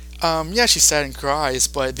 Yeah, she's sad and cries,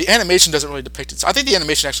 but the animation doesn't really depict it. So I think the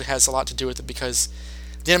animation actually has a lot to do with it, because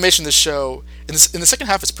the animation of the show in the second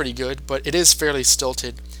half is pretty good, but it is fairly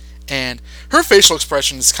stilted, and her facial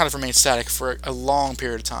expressions kind of remain static for a long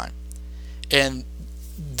period of time, and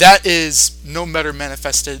that is no better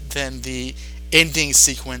manifested than the ending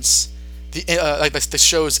sequence, like the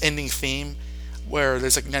show's ending theme, where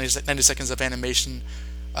there's like 90 seconds of animation,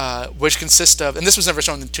 which consists of, and this was never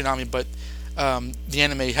shown in Toonami, but the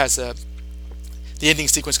anime has the ending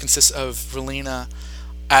sequence consists of Relina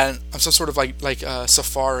and some sort of like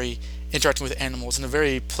safari interacting with animals in a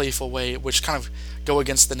very playful way, which kind of go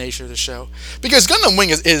against the nature of the show. Because Gundam Wing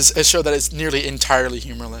is a show that is nearly entirely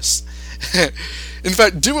humorless. In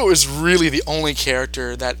fact, Duo is really the only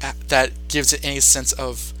character that gives it any sense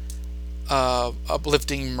of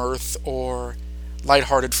uplifting mirth or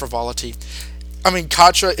lighthearted frivolity. I mean,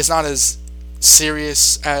 Katra is not as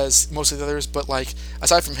serious as most of the others, but like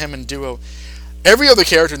aside from him and Duo, every other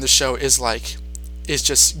character in the show is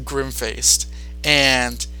just grim-faced,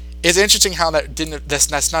 and it's interesting how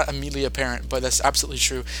that's not immediately apparent, but that's absolutely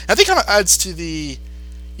true. And I think kind of adds to the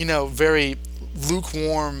very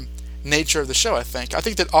lukewarm nature of the show. I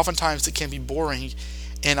think that oftentimes it can be boring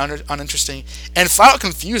and uninteresting and flat out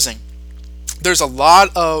confusing. There's a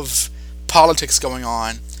lot of politics going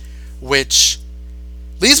on, which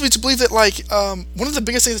leads me to believe that like one of the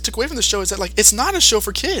biggest things I took away from the show is that like it's not a show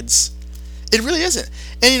for kids. It really isn't.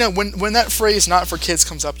 And you know, when that phrase "not for kids"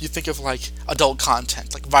 comes up, you think of like adult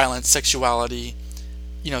content, like violence, sexuality,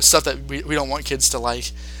 you know, stuff that we don't want kids to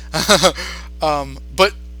like.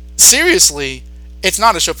 But seriously, it's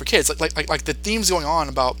not a show for kids. Like the themes going on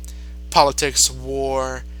about politics,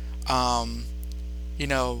 war, you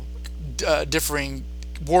know, differing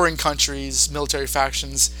warring countries, military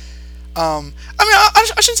factions. I mean, I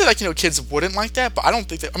shouldn't say like, you know, kids wouldn't like that, but I don't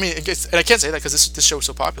think that. I mean, and I can't say that because this show is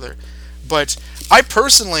so popular. But I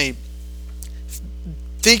personally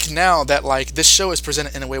think now that like this show is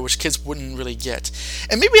presented in a way which kids wouldn't really get,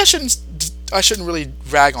 and maybe I shouldn't really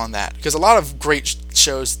rag on that because a lot of great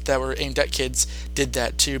shows that were aimed at kids did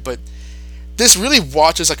that too. But this really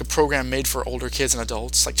watches like a program made for older kids and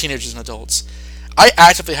adults, like teenagers and adults. I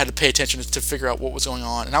actively had to pay attention to figure out what was going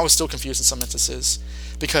on, and I was still confused in some instances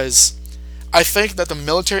because I think that the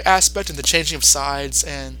military aspect and the changing of sides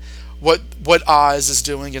and what Oz is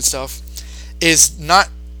doing and stuff is not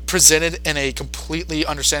presented in a completely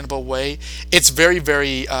understandable way. It's very,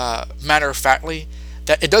 very matter-of-factly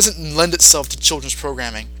that it doesn't lend itself to children's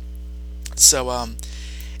programming. So,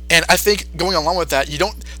 and I think going along with that,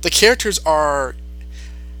 the characters are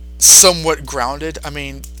somewhat grounded. I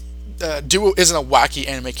mean, Duo isn't a wacky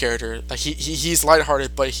anime character. Like he's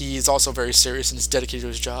lighthearted, but he's also very serious and he's dedicated to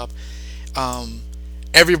his job.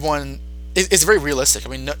 Everyone. It's very realistic. I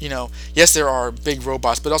mean, you know, yes, there are big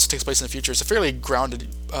robots, but it also takes place in the future. It's a fairly grounded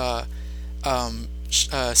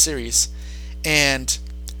series, and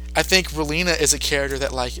I think Relina is a character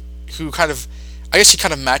that like who kind of, I guess she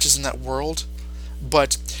kind of matches in that world,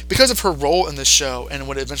 but because of her role in the show and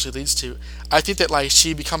what it eventually leads to, I think that like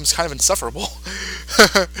she becomes kind of insufferable.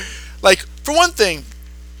 Like for one thing,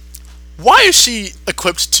 why is she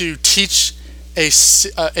equipped to teach a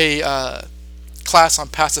class on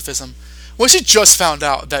pacifism? Well, she just found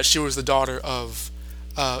out that she was the daughter of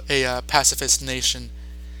a pacifist nation,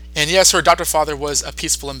 and yes, her adoptive father was a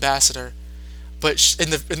peaceful ambassador. But in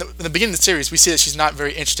the beginning of the series, we see that she's not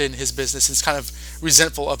very interested in his business and is kind of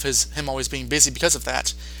resentful of him always being busy because of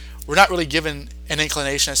that. We're not really given an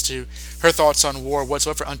inclination as to her thoughts on war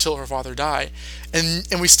whatsoever until her father died, and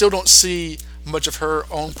we still don't see much of her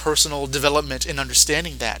own personal development in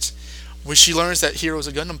understanding that. When she learns that Hero's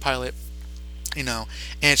a Gundam pilot, you know,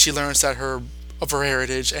 and she learns that her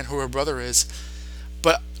heritage and who her brother is,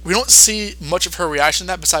 but we don't see much of her reaction to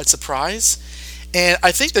that besides surprise. And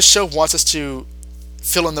I think the show wants us to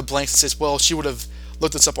fill in the blanks and says, well, she would have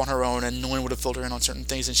looked this up on her own, and no one would have filled her in on certain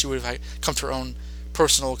things, and she would have come to her own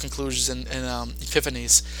personal conclusions and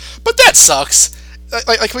epiphanies. But that sucks.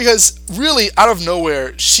 Like because really out of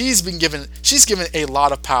nowhere, she's given a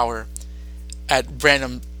lot of power at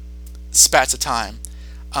random spats of time.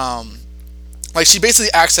 Like she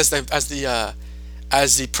basically acts as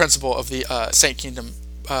the principal of the Saint Kingdom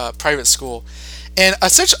private school, and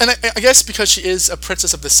essentially, and I guess because she is a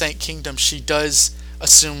princess of the Saint Kingdom, she does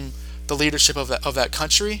assume the leadership of that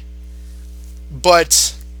country.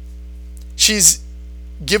 But she's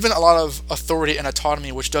given a lot of authority and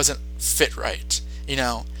autonomy, which doesn't fit right, you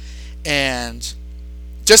know. And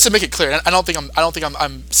just to make it clear, I don't think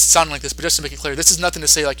I'm sounding like this, but just to make it clear, this is nothing to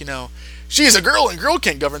say like, you know, she's a girl and girl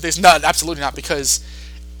can't govern things. No, absolutely not. Because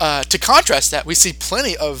to contrast that, we see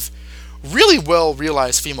plenty of really well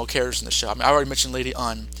realized female characters in the show. I mean, I already mentioned Lady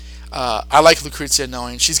Un. I like Lucrezia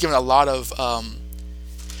knowing she's given a lot of.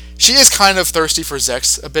 She is kind of thirsty for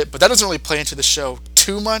Zex a bit, but that doesn't really play into the show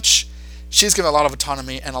too much. She's given a lot of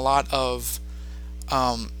autonomy and a lot of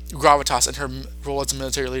gravitas in her role as a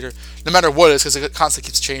military leader, no matter what it is, because it constantly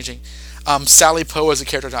keeps changing. Sally Poe is a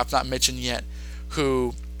character that I've not mentioned yet,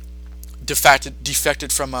 who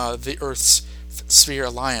defected from the Earth's Sphere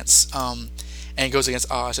Alliance and goes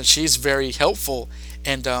against Oz, and she's very helpful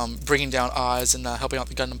in bringing down Oz and helping out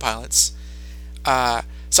the Gundam pilots.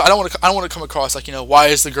 So I don't want to come across like, you know, why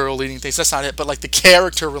is the girl leading things? That's not it. But like the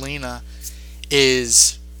character Relina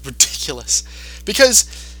is ridiculous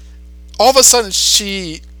because all of a sudden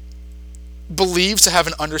she believes to have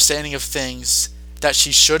an understanding of things that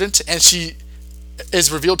she shouldn't, and she is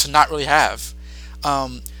revealed to not really have.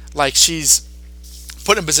 Like she's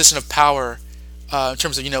put in a position of power in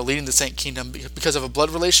terms of, you know, leading the Saint Kingdom because of a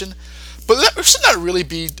blood relation, but that should not really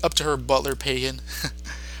be up to her butler Pagan.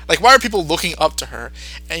 Like, why are people looking up to her?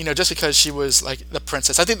 And, you know, just because she was like the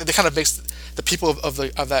princess, I think that they kind of makes the people of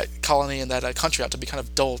that colony and that country out to be kind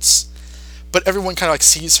of dolts. But everyone kind of like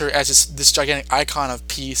sees her as this gigantic icon of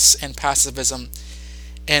peace and pacifism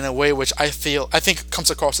in a way which I think comes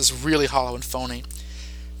across as really hollow and phony.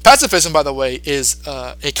 Pacifism, by the way, is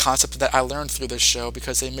a concept that I learned through this show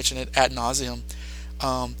because they mention it ad nauseum.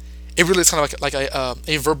 It really is kind of like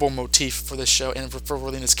a verbal motif for this show and for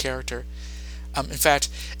Relina's character. In fact,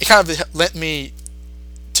 it kind of led me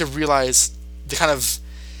to realize the kind of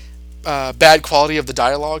bad quality of the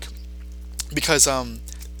dialogue, because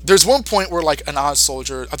there's one point where like an Oz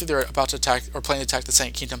soldier, I think they're about to attack or planning to attack the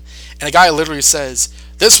Saint Kingdom, and a guy literally says,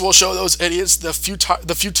 "This will show those idiots the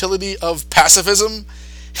futility of pacifism."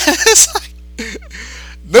 And it's like,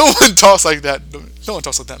 no one talks like that. No one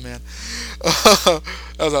talks like that, man.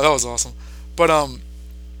 That was awesome. But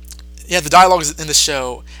yeah, the dialogue is in the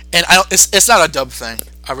show, and it's not a dub thing.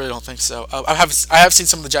 I really don't think so. I have seen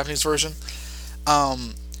some of the Japanese version.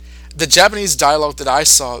 The Japanese dialogue that I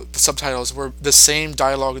saw, the subtitles were the same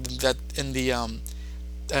dialogue that in the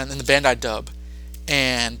Bandai dub,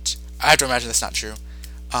 and I have to imagine that's not true.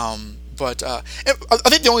 But I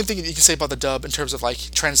think the only thing you can say about the dub in terms of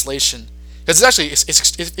like translation, because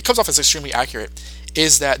it comes off as extremely accurate,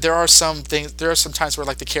 is that there are some times where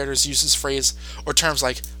like the characters use this phrase or terms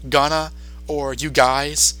like "gonna" or "you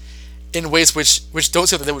guys" in ways which don't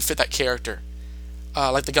seem that they would fit that character,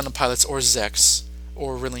 like the Gundam pilots or Zex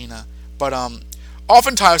or Relina. But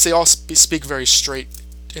oftentimes they all speak very straight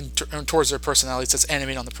towards their personalities that's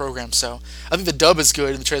animated on the program. So I think the dub is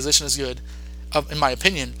good and the translation is good, in my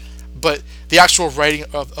opinion. But the actual writing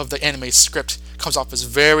of the anime script comes off as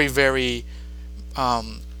very, very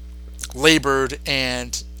labored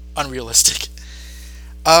and unrealistic.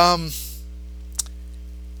 And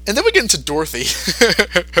then we get into Dorothy,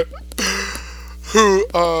 who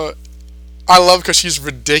I love because she's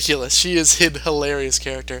ridiculous. She is a hilarious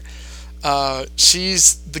character.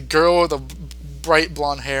 She's the girl with the bright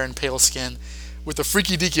blonde hair and pale skin with the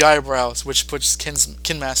freaky deaky eyebrows, which puts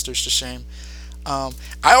Kin Masters to shame. I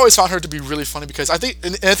always found her to be really funny because I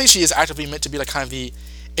think she is actively meant to be like kind of the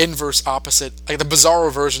inverse opposite, like the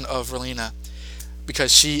bizarro version of Relina,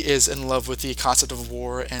 because she is in love with the concept of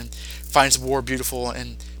war and finds war beautiful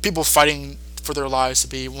and people fighting for their lives to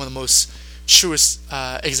be one of the most truest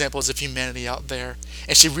examples of humanity out there,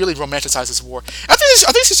 and she really romanticizes war. I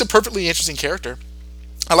think she's a perfectly interesting character.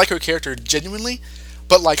 I like her character genuinely,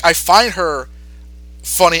 but like I find her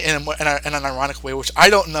funny in an ironic way, which I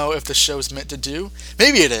don't know if the show is meant to do.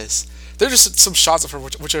 Maybe it is. There's just some shots of her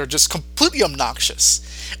which are just completely obnoxious,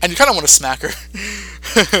 and you kind of want to smack her.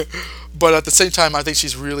 But at the same time, I think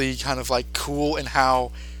she's really kind of like cool in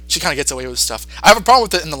how she kind of gets away with stuff. I have a problem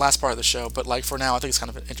with it in the last part of the show, but like for now, I think it's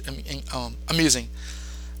kind of amusing.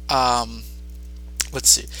 Let's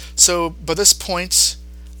see. So by this point,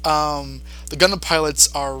 the Gundam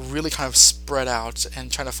pilots are really kind of spread out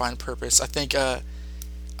and trying to find purpose. I think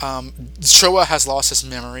Showa has lost his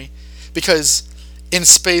memory because in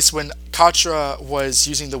space, when Katra was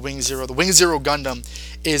using the Wing Zero Gundam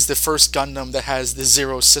is the first Gundam that has the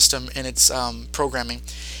Zero system in its programming.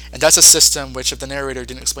 And that's a system which, if the narrator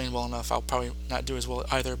didn't explain well enough, I'll probably not do as well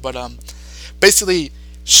either. But basically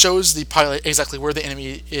shows the pilot exactly where the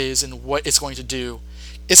enemy is and what it's going to do.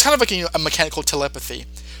 It's kind of like a mechanical telepathy,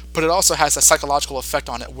 but it also has a psychological effect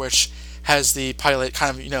on it, which has the pilot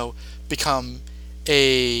kind of become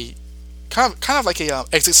a kind of like a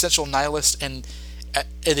existential nihilist and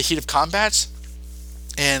in the heat of combat,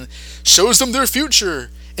 and shows them their future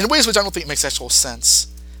in ways which I don't think makes actual sense.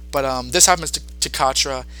 But this happens to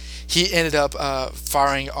Katra. He ended up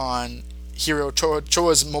firing on Hiro.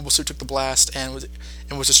 Choa's mobile suit took the blast and was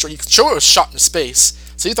destroyed. Choa was shot into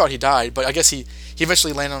space, so he thought he died. But I guess he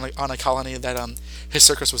eventually landed on a colony that his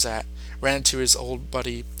circus was at. Ran into his old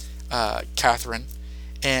buddy Catherine,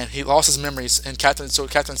 and he lost his memories. And Catherine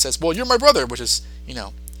says, "Well, you're my brother," which is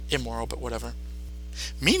immoral, but whatever.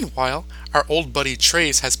 Meanwhile, our old buddy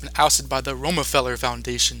Trace has been ousted by the Romefeller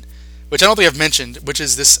Foundation, which I don't think I've mentioned, which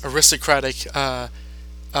is this aristocratic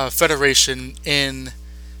federation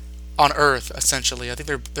on Earth, essentially. I think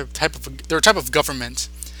they're a type of government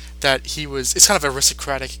that it's kind of an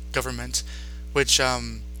aristocratic government, which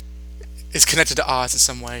is connected to Oz in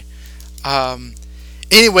some way.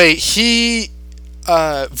 Anyway, he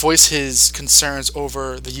voiced his concerns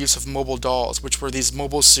over the use of mobile dolls, which were these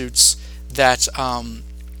mobile suits that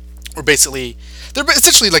were they're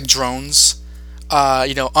essentially like drones,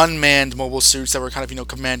 unmanned mobile suits that were kind of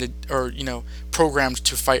commanded or programmed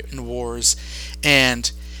to fight in wars. And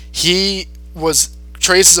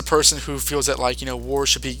Trace is a person who feels that war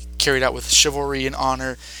should be carried out with chivalry and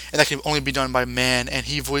honor, and that can only be done by man. And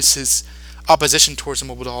he voiced his opposition towards the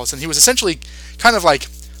mobile dolls, and he was essentially kind of like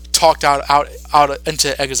talked out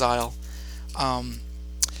into exile.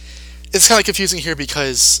 It's kind of confusing here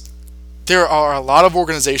because there are a lot of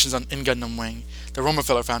organizations in Gundam Wing: the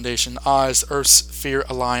Romefeller Foundation, Oz, Earth's Sphere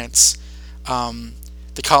Alliance,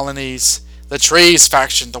 the colonies, the Trace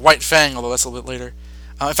faction, the White Fang, although that's a little bit later,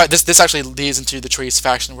 In fact, this actually leads into the Trace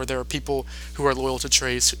faction, where there are people who are loyal to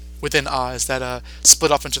Trace within Oz that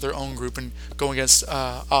split off into their own group and go against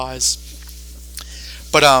Oz.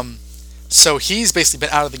 But so he's basically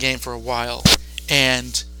been out of the game for a while,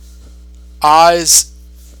 and Oz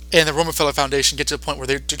and the Romefeller Foundation get to the point where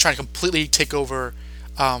they're trying to completely take over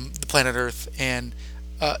the planet Earth and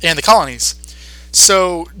the colonies.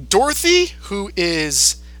 So Dorothy, who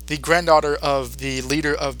is the granddaughter of the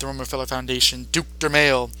leader of the Romefeller Foundation, Duke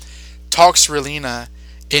Dermail, talks Relina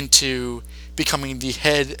into becoming the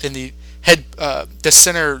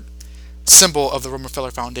center symbol of the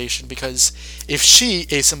Romefeller Foundation, because if she,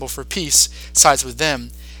 a symbol for peace, sides with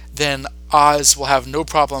them, then Oz will have no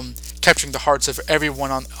problem capturing the hearts of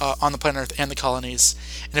everyone on the planet Earth and the colonies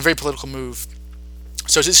in a very political move.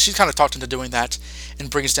 So she's kind of talked into doing that and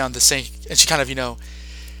brings down the same. And she kind of,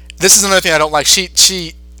 this is another thing I don't like.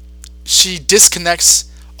 She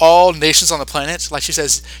disconnects all nations on the planet. Like she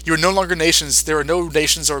says, you're no longer nations. There are no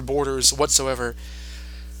nations or borders whatsoever.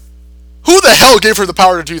 Who the hell gave her the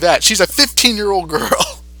power to do that? She's a 15-year-old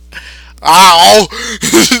girl. Ow!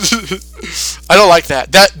 I don't like that.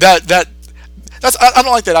 I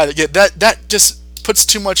don't like that either. Yeah, that just puts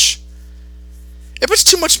too much. It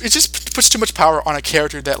just puts too much power on a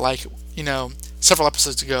character that, like, several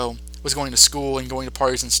episodes ago was going to school and going to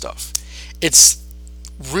parties and stuff. It's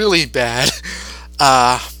really bad.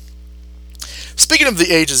 Speaking of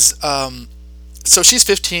the ages, so she's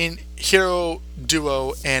 15. Hiro,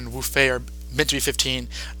 Duo, and Wu Fei are meant to be 15.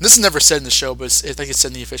 This is never said in the show, but I think it's said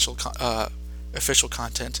in the official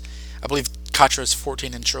content. I believe Katra is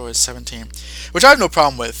 14 and Tro is 17, which I have no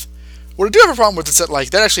problem with. What I do have a problem with is that, like,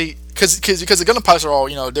 that actually, because the Gundam pilots are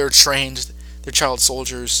all, they're trained, they're child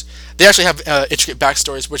soldiers. They actually have intricate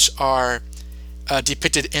backstories, which are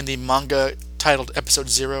depicted in the manga titled Episode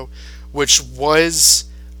 0, which was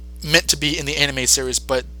meant to be in the anime series,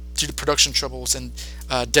 but due to production troubles and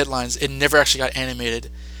deadlines, it never actually got animated.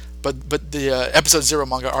 But the Episode 0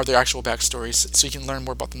 manga are their actual backstories, so you can learn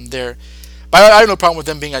more about them there. But I have no problem with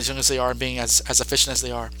them being as young as they are and being as efficient as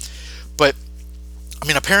they are. But, I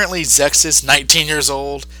mean, apparently Zex is 19 years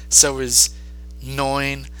old, so is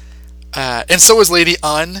Noin, and so is Lady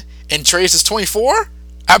Un, and Trace is 24?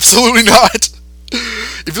 Absolutely not!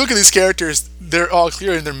 If you look at these characters, they're all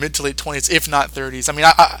clear in their mid to late 20s, if not 30s. I mean,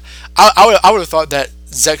 I would have thought that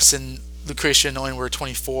Zex and Lucretia and Noin were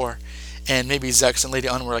 24, and maybe Zex and Lady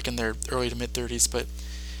Un were, like, in their early to mid 30s, but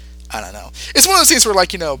I don't know. It's one of those things where,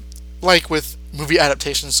 like, like with movie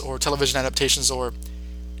adaptations or television adaptations or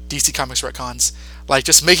DC Comics retcons, like,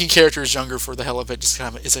 just making characters younger for the hell of it just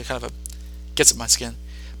kind of gets at my skin.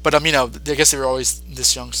 But I guess they were always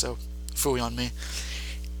this young, so fooey on me.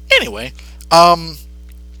 Anyway,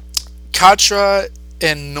 Katra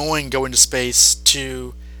and Noin go into space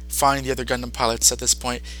to find the other Gundam pilots. At this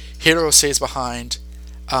point, Hiro stays behind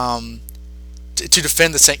to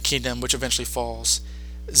defend the Saint Kingdom, which eventually falls.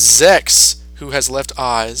 Zex, who has left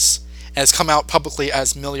Oz and has come out publicly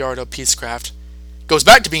as Milliardo Peacecraft, goes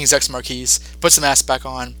back to being Zex Marquise, puts the mask back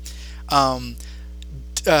on.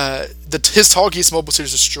 His Tall Geese mobile suit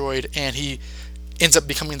is destroyed, and he ends up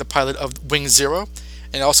becoming the pilot of Wing Zero,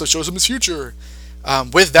 and it also shows him his future.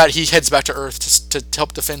 With that, he heads back to Earth to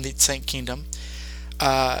help defend the Saint Kingdom.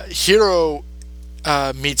 Hiro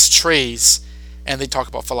meets Trace, and they talk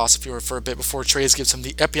about philosophy for a bit before Trace gives him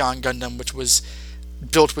the Epion Gundam, which was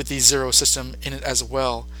built with the Zero system in it as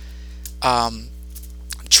well.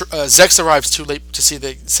 Zex arrives too late to save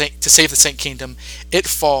the Saint Kingdom. It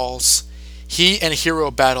falls. He and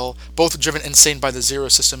Hiro battle, both driven insane by the Zero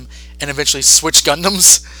system, and eventually switch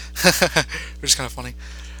Gundams, which is kind of funny.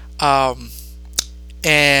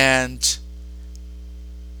 And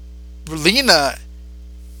Relina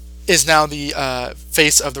is now the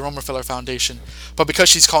face of the Romefeller Foundation, but because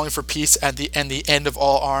she's calling for peace at the end of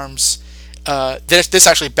all arms, this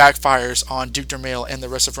actually backfires on Duke Dermail and the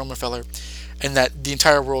rest of Romefeller, and that the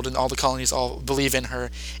entire world and all the colonies all believe in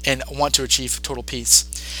her and want to achieve total peace.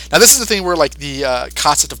 Now, this is the thing where, like, the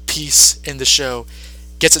concept of peace in the show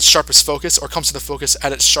gets its sharpest focus, or comes to the focus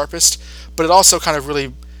at its sharpest, but it also kind of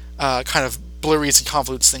really kind of blurries and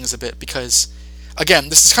convolutes things a bit, because, again,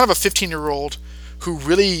 this is kind of a 15-year-old who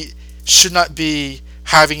really should not be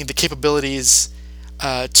having the capabilities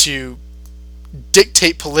to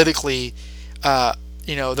dictate politically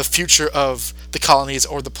the future of the colonies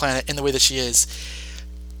or the planet in the way that she is.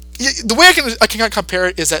 The way I can kind of compare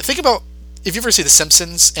it is that, think about if you ever see The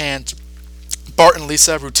Simpsons and Bart and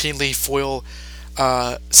Lisa routinely foil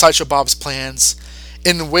Sideshow Bob's plans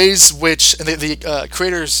in ways which, and the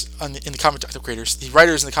creators the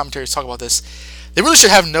writers in the commentaries talk about this, they really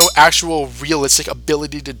should have no actual realistic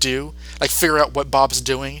ability to do, like figure out what Bob's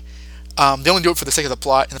doing. They only do it for the sake of the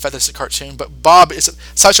plot and the fact that it's a cartoon. But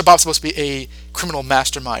Sideshow Bob's supposed to be a criminal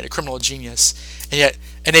mastermind, a criminal genius, and yet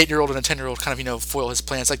an 8-year-old and a 10-year-old kind of foil his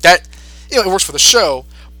plans like that. It works for the show,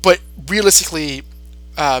 but realistically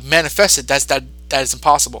manifested, that is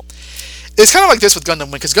impossible. It's kind of like this with Gundam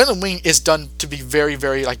Wing, because Gundam Wing is done to be very,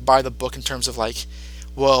 very like by the book in terms of like,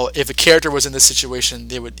 well, if a character was in this situation,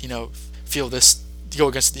 they would feel this, go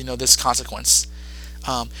against this consequence.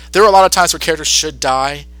 There are a lot of times where characters should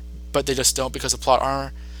die, but they just don't because of plot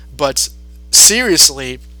armor. But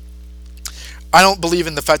seriously, I don't believe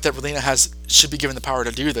in the fact that Relena should be given the power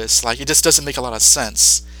to do this. Like, it just doesn't make a lot of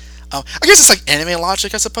sense. I guess it's like anime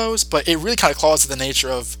logic, I suppose, but it really kind of claws at the nature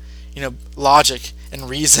of logic and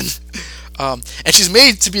reason. And she's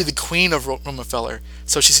made to be the queen of Romefeller,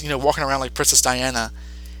 so she's walking around like Princess Diana,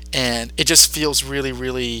 and it just feels really,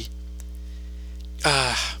 really.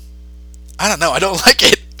 I don't know. I don't like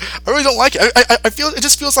it. I really don't like it. I feel it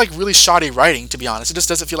just feels like really shoddy writing, to be honest. It just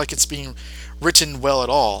doesn't feel like it's being written well at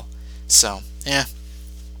all. So, yeah,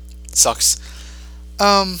 sucks.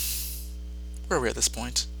 Where are we at this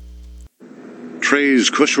point? Trey's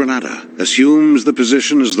Kushranada assumes the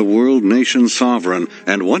position as the world nation sovereign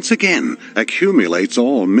and once again accumulates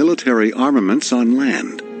all military armaments on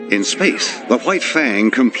land. In space, the White Fang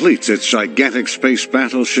completes its gigantic space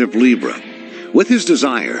battleship Libra. With his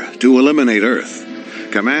desire to eliminate Earth,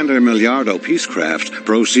 Commander Miliardo Peacecraft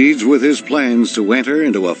proceeds with his plans to enter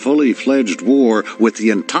into a fully fledged war with the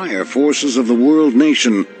entire forces of the world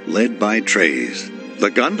nation led by Trey's. The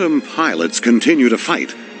Gundam pilots continue to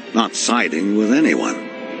fight, not siding with anyone.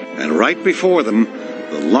 And right before them,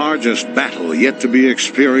 the largest battle yet to be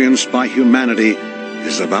experienced by humanity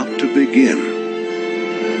is about to begin.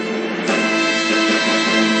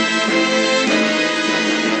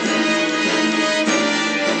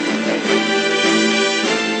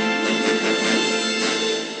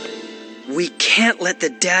 We can't let the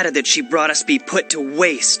data that she brought us be put to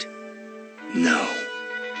waste. No.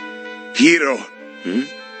 Hiro.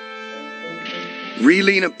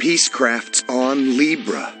 Relena Peacecraft's on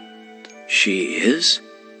Libra. She is?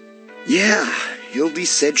 Yeah, Hildy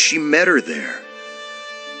said she met her there.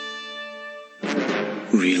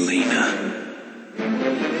 Relena.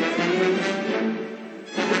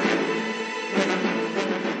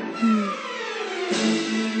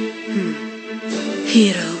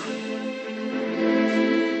 Hiro.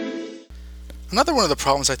 Another one of the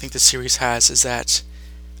problems I think the series has is that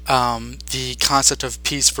the concept of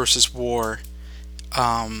peace versus war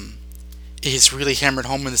is really hammered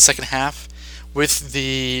home in the second half with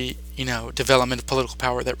the development of political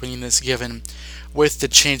power that Relena is given, with the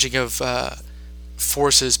changing of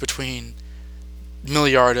forces between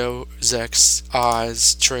Miliardo, Zex,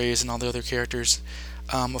 Oz, Trey's, and all the other characters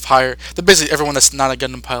basically everyone that's not a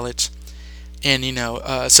Gundam pilot, and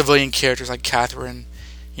civilian characters like Catherine.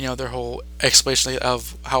 Their whole explanation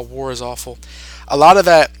of how war is awful. A lot of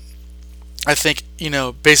that, I think,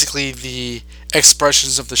 basically the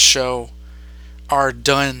expressions of the show are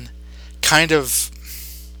done kind of.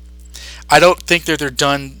 I don't think they're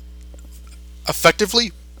done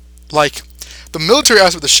effectively. Like, the military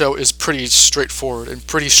aspect of the show is pretty straightforward and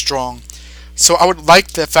pretty strong. So I would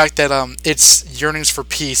like the fact that its yearnings for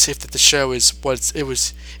peace, if that the show is what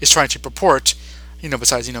is trying to purport,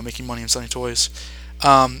 besides making money and selling toys.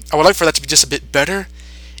 I would like for that to be just a bit better,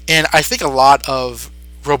 and I think a lot of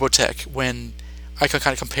Robotech, when I can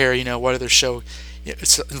kind of compare, what other show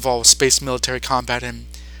involves space military combat and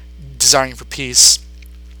desiring for peace.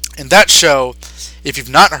 And that show, if you've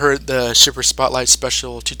not heard the Shipper Spotlight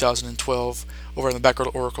Special 2012 over in the Background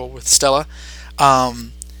Oracle with Stella,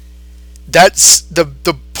 that's the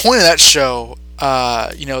point of that show.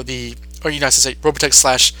 Robotech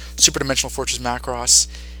 / Super Dimensional Fortress Macross.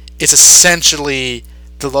 It's essentially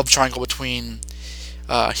the love triangle between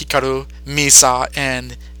Hikaru, Misa,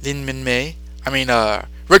 and Lin Min Mei.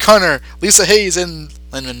 Rick Hunter, Lisa Hayes, and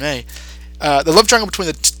Lin Min Mei. The love triangle between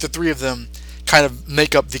the three of them kind of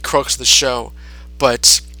make up the crux of the show.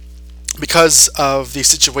 But because of the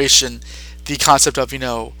situation, the concept of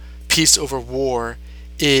peace over war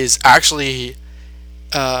is actually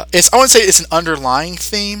I wouldn't say it's an underlying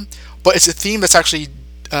theme, but it's a theme that's actually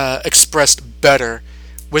expressed better,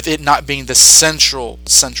 with it not being the central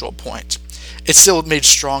point. It's still made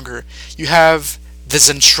stronger. You have the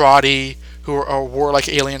Zentradi, who are a warlike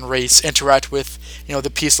alien race, interact with the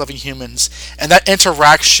peace-loving humans, and that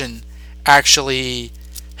interaction actually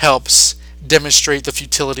helps demonstrate the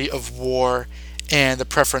futility of war and the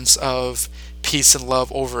preference of peace and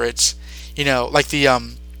love over it. And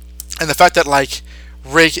the fact that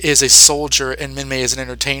Rick is a soldier and Minmay is an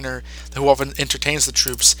entertainer who often entertains the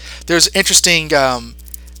troops. There's interesting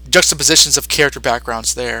juxtapositions of character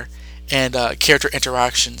backgrounds there and character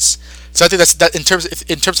interactions. So I think that's that in terms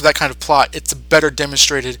of that kind of plot, it's better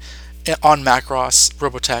demonstrated on Macross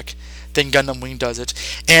Robotech than Gundam Wing does it.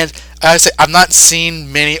 And I say I've not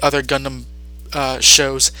seen many other Gundam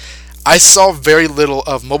shows. I saw very little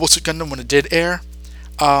of Mobile Suit Gundam when it did air.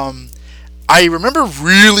 I remember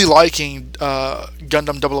really liking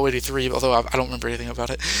Gundam 0083, although I don't remember anything about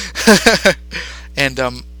it. And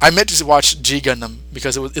I meant to watch G Gundam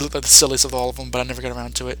because it looked like the silliest of all of them, but I never got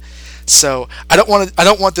around to it. So I don't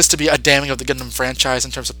want this to be a damning of the Gundam franchise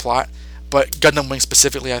in terms of plot, but Gundam Wing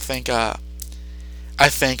specifically, I think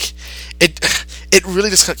it really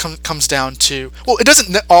just comes down to, well, it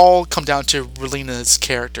doesn't all come down to Relina's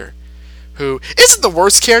character, who isn't the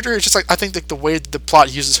worst character. It's just like I think that the way the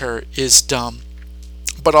plot uses her is dumb,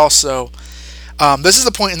 but also this is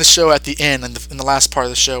the point in the show at the end, in the last part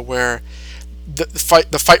of the show, where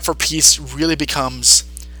the fight for peace really becomes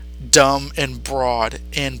dumb and broad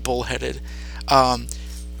and bullheaded.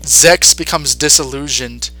 Zex becomes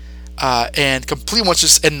disillusioned and completely wants to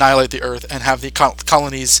just annihilate the Earth and have the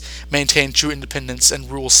colonies maintain true independence and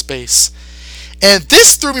rule space. And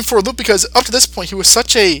this threw me for a loop because up to this point he was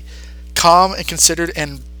such a calm and considered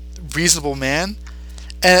and reasonable man,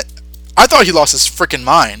 and I thought he lost his freaking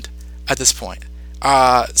mind at this point.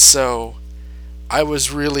 So I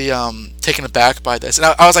was really taken aback by this, and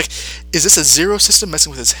I was like, is this a Zero system messing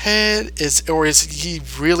with his head? Or is he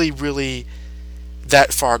really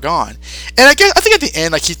that far gone? And I think at the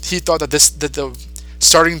end, like he thought that the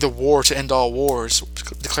starting the war to end all wars,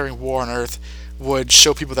 declaring war on Earth, would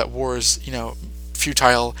show people that war is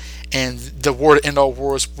futile, and the war to end all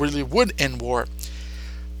wars really would end war.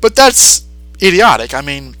 But that's idiotic. I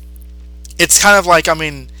mean, it's kind of like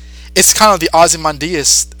the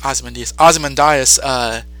Ozymandias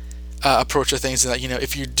approach to things, that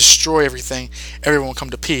if you destroy everything, everyone will come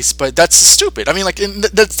to peace. But that's stupid. I mean, like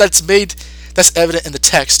that's evident in the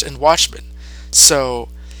text in Watchmen. So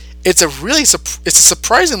it's a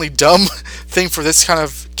surprisingly dumb thing for this kind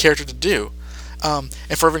of character to do, and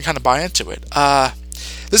for everyone to kind of buy into it.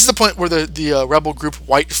 This is the point where the rebel group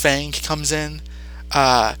White Fang comes in,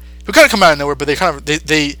 who kind of come out of nowhere, but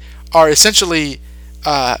they are essentially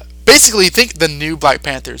basically think the new Black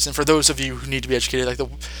Panthers. And for those of you who need to be educated, like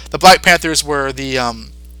the Black Panthers were the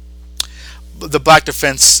Black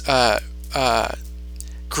Defense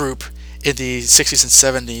group in the 60s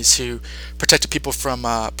and 70s who protected people from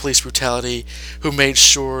police brutality, who made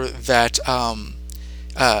sure that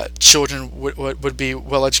children would be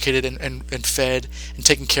well educated and fed and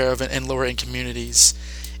taken care of in lower income communities,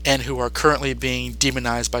 and who are currently being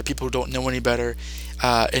demonized by people who don't know any better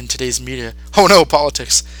in today's media. Oh no,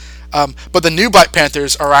 politics. But the new Black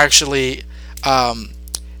Panthers are actually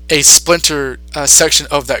a splinter section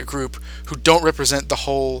of that group who don't represent the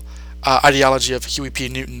whole ideology of Huey P.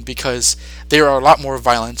 Newton, because they are a lot more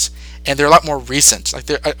violent and they're a lot more recent. Like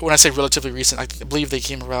when I say relatively recent, I believe they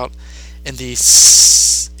came about in the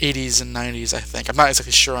 80s and 90s. I think I'm not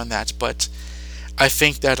exactly sure on that, but I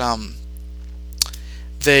think that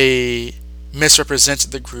they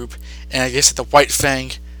misrepresent the group, and I guess that the White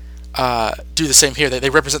Fang do the same here. They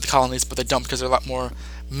represent the colonies, but they don't, because they're a lot more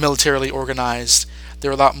militarily organized. They're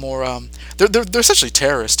a lot more they're essentially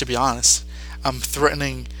terrorists, to be honest,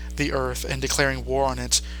 threatening the Earth and declaring war on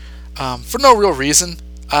it for no real reason.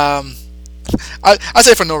 I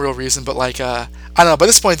say for no real reason, but I don't know. By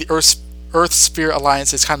this point, the Earth Sphere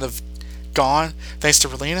Alliance is kind of gone thanks to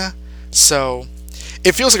Relina. So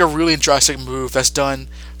it feels like a really drastic move that's done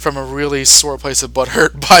from a really sore place of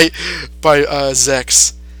butthurt by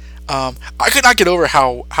Zex. I could not get over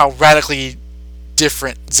how radically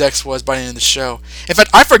different Zex was by the end of the show. In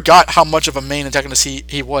fact, I forgot how much of a main antagonist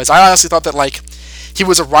he was. I honestly thought that he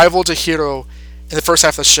was a rival to Hiro in the first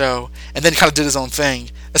half of the show, and then he kind of did his own thing.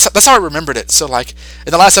 That's how I remembered it. So in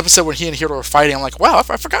the last episode when he and Hiro were fighting, I'm like, wow,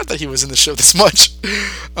 I forgot that he was in the show this much.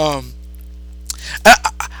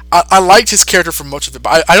 I liked his character for much of it,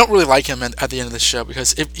 but I don't really like him at the end of the show,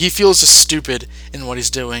 because he feels just stupid in what he's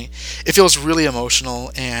doing. It feels really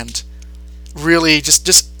emotional and really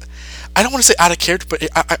just I don't want to say out of character, but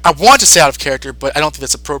I want to say out of character, but I don't think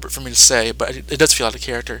that's appropriate for me to say, but it does feel out of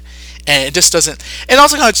character. And it just doesn't, and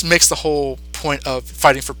also kind of just makes the whole point of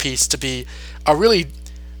fighting for peace to be a really,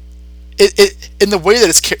 in the way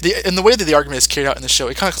that the argument is carried out in the show,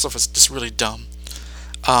 it kind of comes off as just really dumb.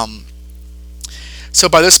 So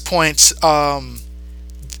by this point, we're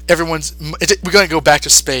going to go back to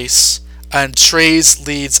space, and Trey's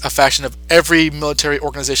leads a faction of every military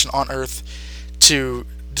organization on Earth to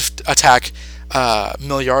attack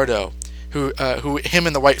Miliardo, who him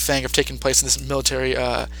and the White Fang have taken place in this military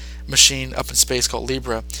machine up in space called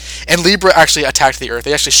Libra, and Libra actually attacked the Earth.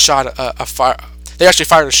 They actually shot a fire. They actually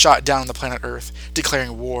fired a shot down on the planet Earth,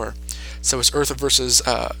 declaring war. So it's Earth versus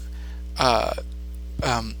Earth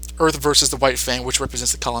versus the White Fang, which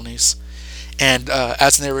represents the colonies. And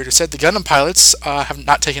as the narrator said, the Gundam pilots have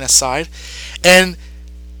not taken a side, and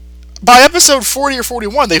by episode 40 or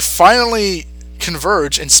 41, they finally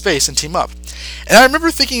converge in space and team up. And I remember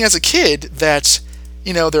thinking as a kid that,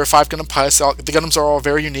 there are 5 Gundam pilots. The Gundams are all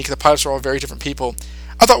very unique. The pilots are all very different people.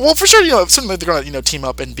 I thought, well, for sure, certainly they're going to, team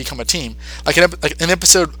up and become a team. Like in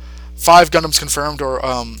episode 5, Gundams confirmed or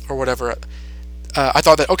whatever. I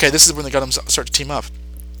thought that, okay, this is when the Gundams start to team up.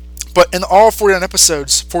 But in all 49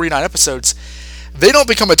 episodes, they don't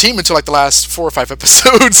become a team until like the last 4 or 5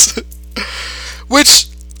 episodes, which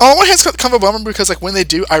on one hand is kind of a bummer because like when they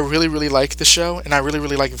do, I really, really like the show and I really,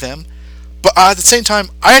 really like them. But at the same time,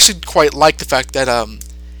 I actually quite like the fact that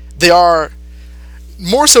they are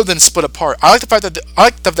more so than split apart. I like the fact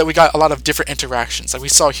that we got a lot of different interactions. Like we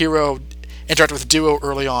saw Hero interact with Duo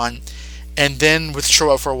early on, and then with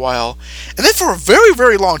Troa for a while, and then for a very,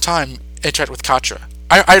 very long time interact with Katra.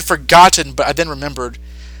 I had forgotten, but I then remembered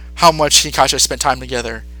how much he and Katra spent time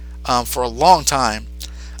together for a long time.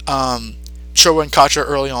 Troa and Katra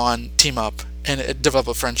early on team up and develop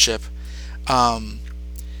a friendship.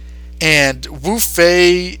 And Wu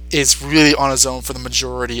Fei is really on his own for the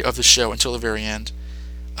majority of the show until the very end.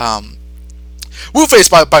 Wu Fei is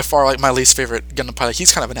by far like my least favorite Gundam pilot.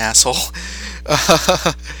 He's kind of an asshole.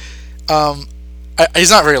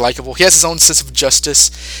 He's not very likable. He has his own sense of justice.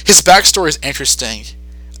 His backstory is interesting,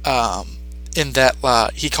 in that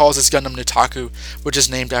he calls his Gundam Nutaku, which is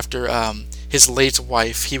named after his late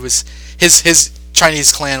wife. He was his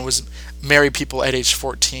Chinese clan was marry people at age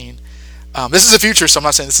 14. This is the future, so I'm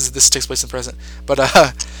not saying this takes place in the present. But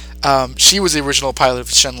she was the original pilot of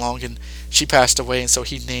Shenlong, and she passed away, and so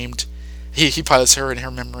he pilots her in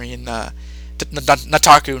her memory. And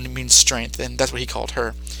Nataku means strength, and that's what he called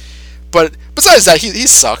her. But besides that, he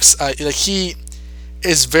sucks. He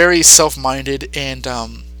is very self-minded, and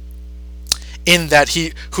in that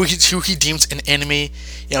who he deems an enemy,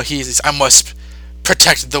 he's I must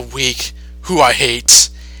protect the weak, who I hate.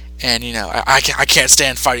 And I can't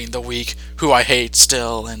stand fighting the weak, who I hate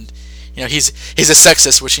still, and he's a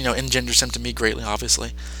sexist, which engenders him to me greatly,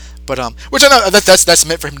 obviously. But which I know that's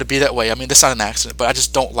meant for him to be that way. I mean, that's not an accident, but I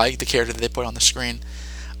just don't like the character that they put on the screen.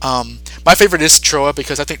 My favorite is Troa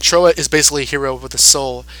because I think Troa is basically a hero with a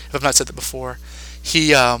soul. If I've not said that before,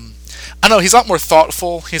 he's a lot more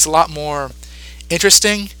thoughtful. He's a lot more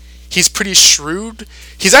interesting. He's pretty shrewd.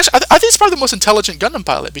 He's actually I think he's probably the most intelligent Gundam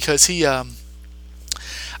pilot because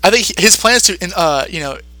I think his plans to,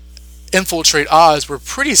 infiltrate Oz were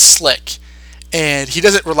pretty slick, and he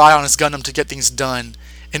doesn't rely on his Gundam to get things done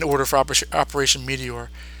in order for Operation Meteor.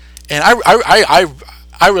 And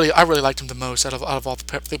I really liked him the most out of all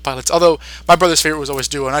the pilots. Although my brother's favorite was always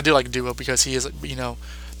Duo, and I do like Duo because he is,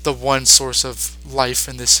 the one source of life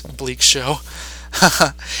in this bleak show.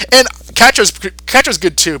 And Katra's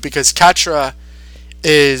good too because Katra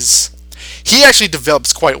he actually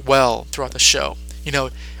develops quite well throughout the show.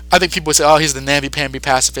 I think people would say, oh, he's the namby-pamby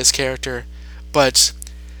pacifist character, but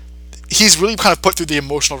he's really kind of put through the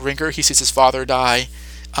emotional ringer. He sees his father die.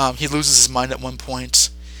 He loses his mind at one point.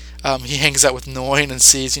 He hangs out with Noin and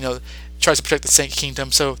sees, tries to protect the Saint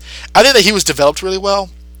Kingdom. So I think that he was developed really well,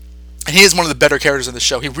 and he is one of the better characters in the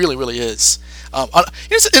show. He really, really is.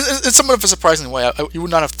 In somewhat of a surprising way. You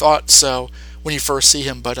would not have thought so when you first see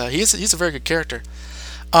him, but he's a very good character.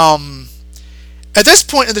 At this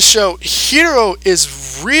point in the show, Hiro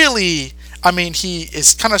is really... he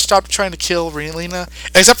is kind of stopped trying to kill Relina,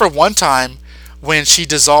 except for one time when she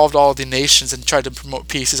dissolved all the nations and tried to promote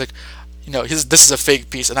peace. He's like, this is a fake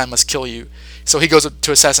peace and I must kill you. So he goes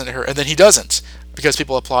to assassinate her, and then he doesn't because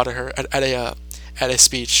people applauded her at a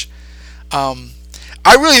speech. I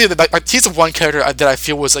really think that he's the one character that I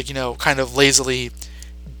feel was kind of lazily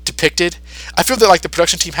depicted. I feel that the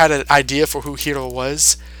production team had an idea for who Hiro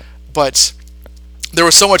was, but there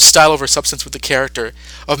was so much style over substance with the character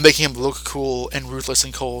of making him look cool and ruthless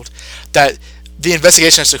and cold that the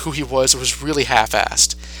investigation as to who he was really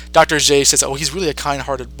half-assed. Dr. J says, "Oh, he's really a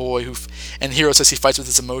kind-hearted boy," and Hiro says he fights with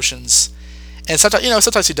his emotions, and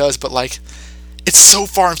sometimes he does, but it's so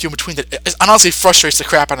far and few in between that it honestly frustrates the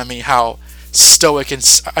crap out of me how stoic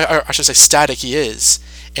and I should say static he is,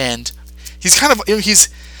 and he's kind of I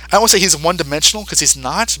don't want to say he's one-dimensional because he's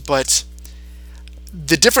not, but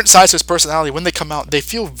the different sides of his personality, when they come out, they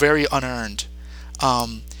feel very unearned.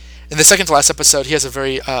 In the second to last episode, he has a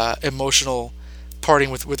very emotional parting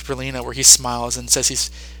with Relena, where he smiles and says he's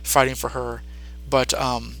fighting for her. But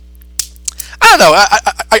I don't know.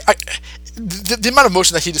 The amount of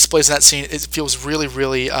emotion that he displays in that scene, it feels really,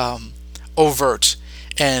 really overt,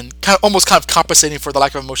 and almost compensating for the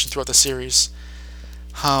lack of emotion throughout the series.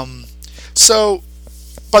 So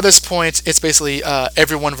by this point, it's basically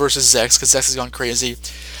everyone versus Zex, because Zex has gone crazy.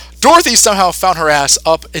 Dorothy somehow found her ass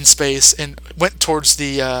up in space and went towards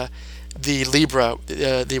the Libra,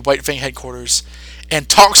 the White Fang headquarters, and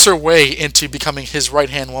talks her way into becoming his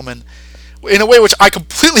right-hand woman in a way which I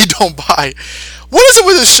completely don't buy. What is it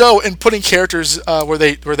with this show and putting characters where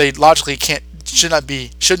they logically should not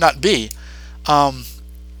be? I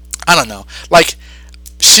don't know. Like,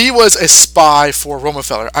 she was a spy for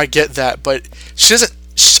Romefeller. I get that, but she doesn't.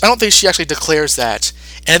 I don't think she actually declares that,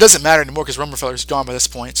 and it doesn't matter anymore because Romefeller's gone by this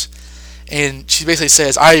point. And she basically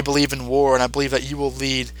says, "I believe in war, and I believe that you will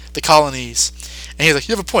lead the colonies." And he's like,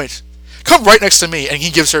 "You have a point. Come right next to me." And he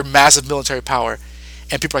gives her massive military power.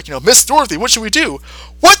 And people are like, Miss Dorothy, what should we do?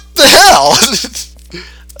 What the hell?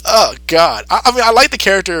 Oh, God. I mean, I like the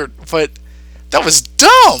character, but that was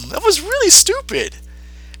dumb. That was really stupid.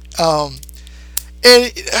 And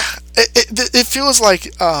it feels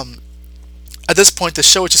like, at this point, the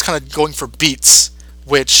show is just kind of going for beats,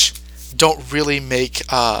 which don't really make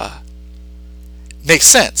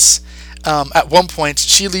sense. At one point,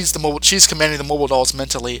 she's commanding the mobile dolls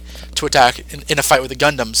mentally to attack in a fight with the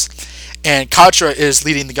Gundams, and Katra is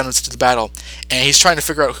leading the Gundams to the battle, and he's trying to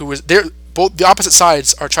figure out who is there. Both the opposite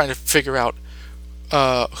sides are trying to figure out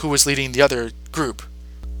who is leading the other group.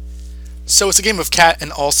 So it's a game of cat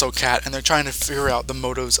and also cat, and they're trying to figure out the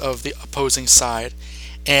motives of the opposing side.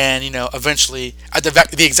 And eventually, at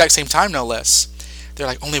the exact same time, no less, they're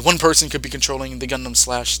like, only one person could be controlling the Gundam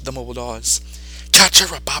 / the mobile dolls.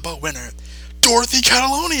 Katra Baba winner, Dorothy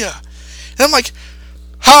Catalonia. And I'm like,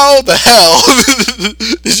 how the hell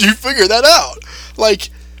did you figure that out? Like,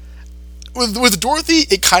 with Dorothy,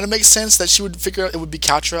 it kind of makes sense that she would figure out it would be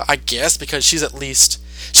Katra, I guess, because she's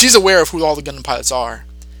aware of who all the Gundam pilots are.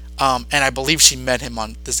 And I believe she met him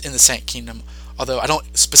in the Sand Kingdom, although I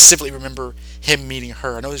don't specifically remember him meeting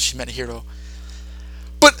her. I know that she met Hiro.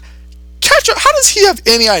 But Katra, how does he have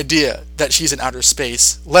any idea that she's in outer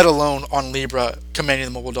space, let alone on Libra commanding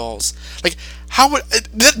the mobile dolls? Like, how would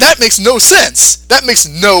that makes no sense? That makes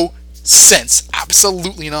no sense.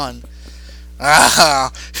 Absolutely none.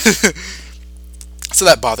 So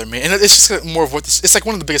that bothered me, and it's just more of it's like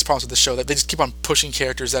one of the biggest problems with the show, that they just keep on pushing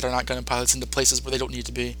characters that are not Gundam pilots into places where they don't need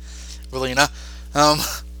to be. Relena.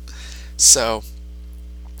 So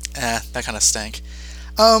that kind of stank.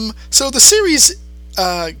 So the series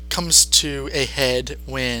comes to a head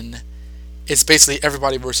when it's basically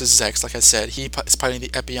everybody versus Zex. Like I said, he is fighting the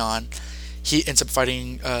Epion. He ends up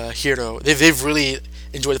fighting Hiro. They've really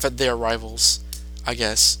enjoyed the fact that they are rivals, I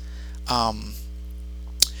guess.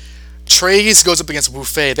 Treize goes up against Wu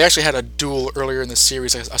Fei. They actually had a duel earlier in the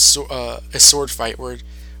series, like a sword fight where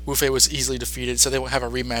Wu Fei was easily defeated. So they will have a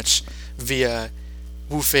rematch via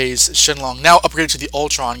Wu Fei's Shenlong, now upgraded to the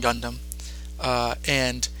Ultron Gundam,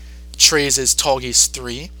 and Treize's Tallgeese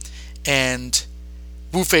 3. And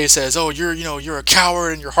Wu Fei says, "Oh, you're a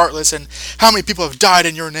coward and you're heartless, and how many people have died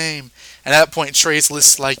in your name?" And at that point, Treize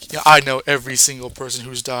lists I know every single person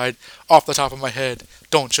who's died off the top of my head.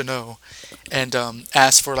 Don't you know? And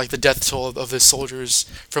asks for the death toll of the soldiers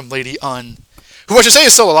from Lady Un, who I should say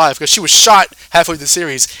is still alive because she was shot halfway through the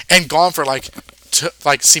series and gone for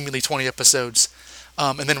seemingly 20 episodes,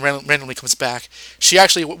 and then randomly comes back. She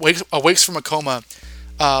actually awakes from a coma,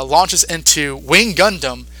 launches into Wing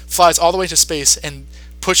Gundam, flies all the way to space, and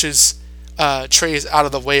pushes Treize out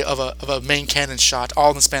of the way of a main cannon shot, all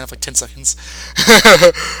in the span of 10 seconds,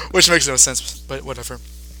 which makes no sense, but whatever.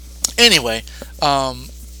 Anyway,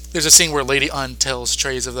 there's a scene where Lady Un tells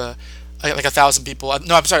Treize of 1,000 people.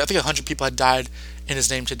 No, I'm sorry. I think 100 people had died in his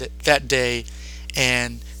name that day,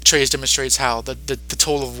 and Treize demonstrates how the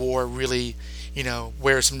toll of war really,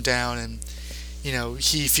 wears him down, and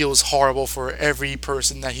he feels horrible for every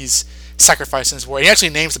person that he's sacrificed in his war. And he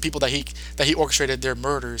actually names the people that he orchestrated their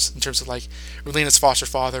murders, in terms of Relena's foster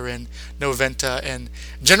father and Noventa and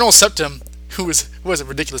General Septim, who has a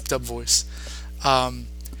ridiculous dub voice,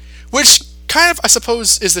 which kind of, I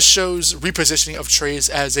suppose, is the show's repositioning of Treize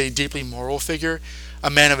as a deeply moral figure, a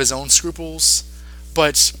man of his own scruples.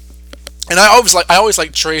 And I always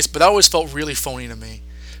liked Treize, but that always felt really phony to me,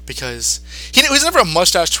 because he was never a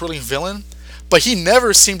mustache twirling villain, but he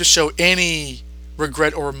never seemed to show any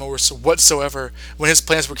regret or remorse whatsoever when his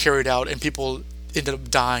plans were carried out and people ended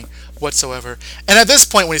up dying whatsoever. And at this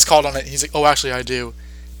point, when he's called on it, he's like, "Oh, actually, I do."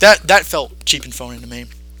 That felt cheap and phony to me.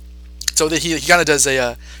 So that he kind of does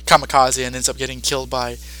a kamikaze and ends up getting killed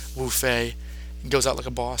by Wu Fei and goes out like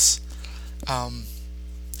a boss. I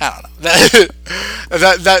don't know.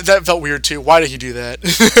 That felt weird too. Why did he do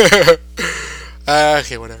that?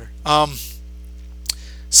 Okay, whatever.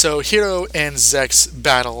 So Hero and Zex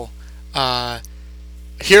battle.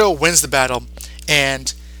 Hero wins the battle,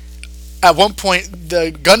 and at one point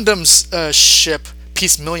the Gundam's ship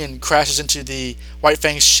Peace Million crashes into the White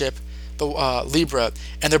Fang's ship, the Libra,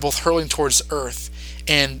 and they're both hurling towards Earth.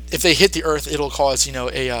 And if they hit the Earth, it'll cause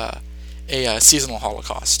a seasonal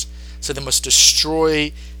holocaust. So they must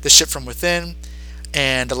destroy the ship from within.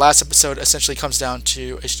 And the last episode essentially comes down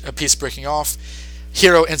to a piece breaking off.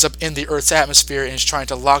 Hero ends up in the Earth's atmosphere and is trying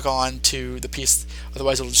to lock on to the piece,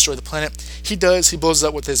 otherwise it'll destroy the planet. He does. He blows it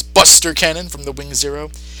up with his Buster Cannon from the Wing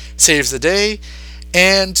Zero, saves the day,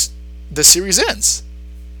 and the series ends.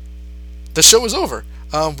 The show is over.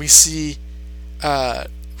 We see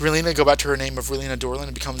Relena go back to her name of Relena Dorland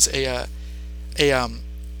and becomes a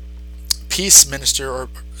peace minister or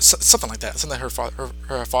something like that. Something that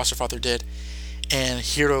her foster father did. And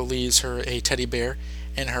Hero leaves her a teddy bear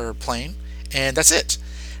in her plane. And that's it.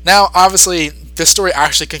 Now, obviously, this story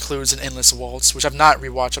actually concludes in Endless Waltz, which I've not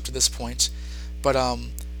rewatched up to this point. But I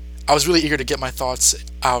was really eager to get my thoughts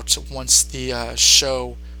out once the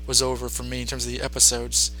show was over for me in terms of the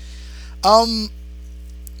episodes.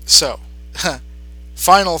 So,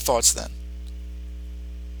 final thoughts then.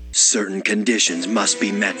 Certain conditions must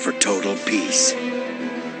be met for total peace.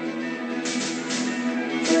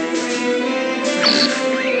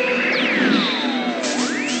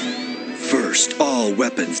 First, all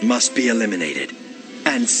weapons must be eliminated.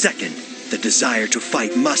 And second, the desire to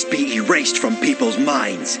fight must be erased from people's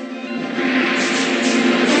minds.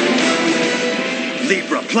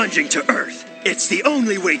 Libra plunging to Earth. It's the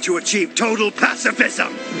only way to achieve total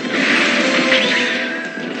pacifism.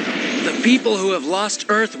 The people who have lost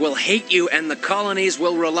Earth will hate you and the colonies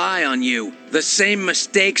will rely on you. The same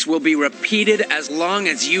mistakes will be repeated as long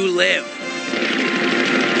as you live.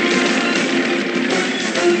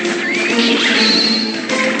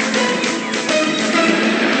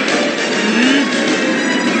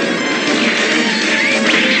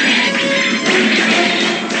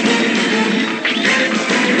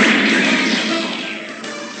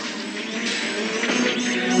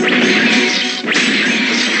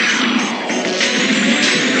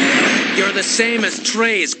 You're the same as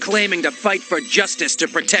Trey's claiming to fight for justice to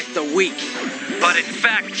protect the weak. But in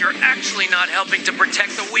fact, you're actually not helping to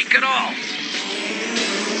protect the weak at all.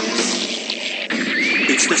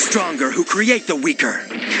 It's the stronger who create the weaker.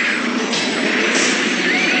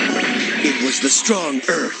 It was the strong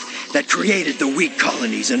Earth that created the weak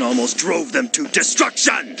colonies and almost drove them to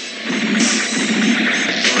destruction.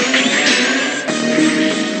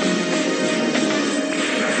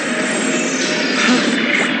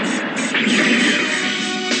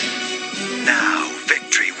 Now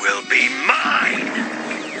victory will be mine.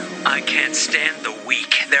 I can't stand the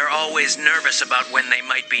weak. They're always nervous about when they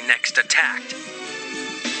might be next attacked.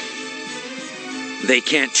 They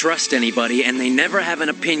can't trust anybody, and they never have an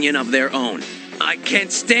opinion of their own. I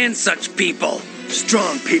can't stand such people.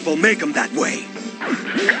 Strong people make them that way.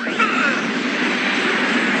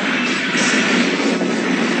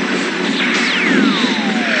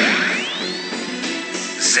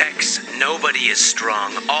 Zex, nobody is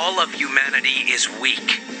strong. All of humanity is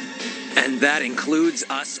weak. And that includes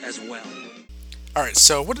us as well. Alright,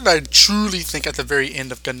 so what did I truly think at the very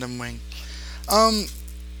end of Gundam Wing?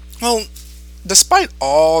 Well, despite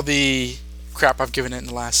all the crap I've given it in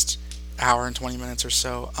the last hour and 20 minutes or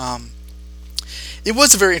so, it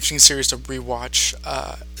was a very interesting series to rewatch,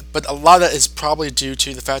 but a lot of that is probably due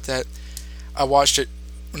to the fact that I watched it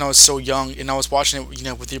when I was so young, and I was watching it,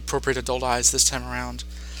 with the appropriate adult eyes this time around.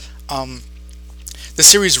 The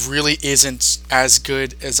series really isn't as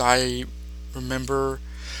good as I remember,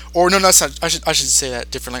 or no, that's not. I should say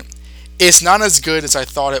that differently. It's not as good as I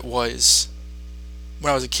thought it was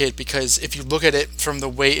when I was a kid, because if you look at it from the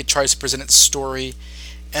way it tries to present its story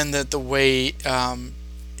and the way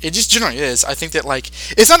it just generally is, I think that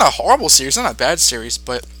it's not a horrible series, it's not a bad series,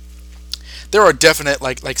 but there are definite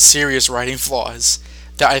like serious writing flaws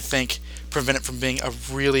that I think prevent it from being a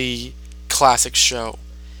really classic show.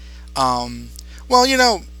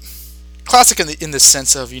 Well, classic in the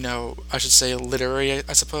sense of, I should say literary,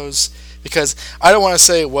 I suppose, because I don't want to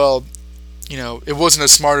say, well, it wasn't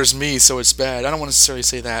as smart as me, so it's bad. I don't want to necessarily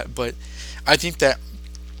say that, but I think that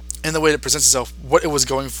in the way it presents itself, what it was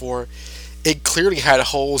going for, it clearly had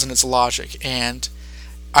holes in its logic, and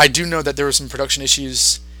I do know that there were some production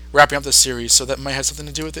issues wrapping up the series, so that might have something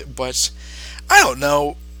to do with it, but I don't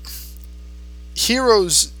know.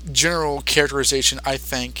 Hero's general characterization,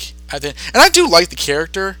 and I do like the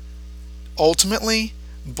character ultimately,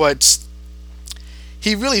 but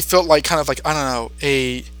he really felt like kind of like, I don't know,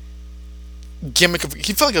 a gimmick of.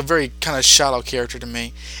 He felt like a very kind of shallow character to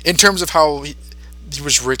me in terms of how he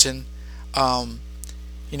was written.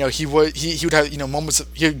 He would have moments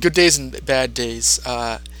he had good days and bad days,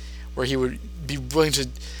 where he would be willing to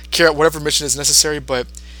carry out whatever mission is necessary, but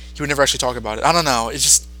he would never actually talk about it. I don't know. It's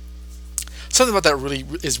just something about that really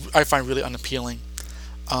is I find really unappealing.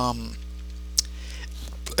 And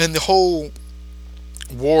the whole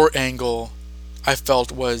war angle I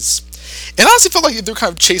felt was, and I honestly felt like they're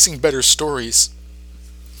kind of chasing better stories,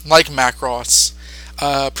 like Macross,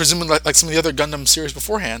 presumably like some of the other Gundam series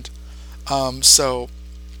beforehand. So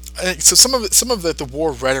some of the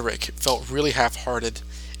war rhetoric felt really half-hearted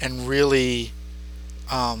and really,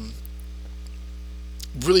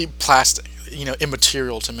 really plastic,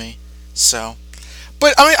 immaterial to me. So,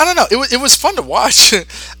 but I mean, I don't know. It was fun to watch.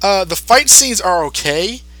 The fight scenes are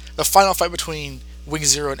okay. The final fight between Wing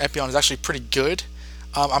Zero and Epion is actually pretty good.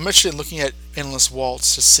 I'm interested in looking at Endless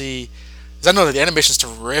Waltz to see, because I know that the animation is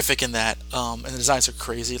terrific in that, and the designs are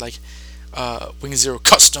crazy. Like Wing Zero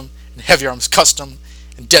Custom and Heavy Arms Custom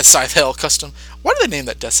and Death Scythe Hell Custom. Why do they name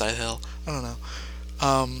that Death Scythe Hell? I don't know.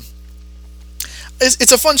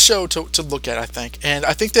 It's a fun show to look at, I think, and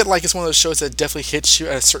I think that like it's one of those shows that definitely hits you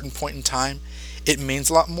at a certain point in time. It means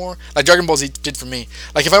a lot more, like Dragon Ball Z did for me.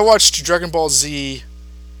 Like if I watched Dragon Ball Z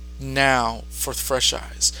now for fresh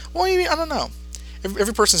eyes, well, maybe, I don't know.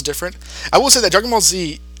 Every person's different. I will say that Dragon Ball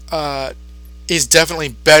Z is definitely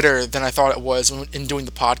better than I thought it was in doing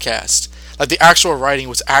the podcast. Like the actual writing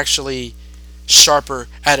was actually sharper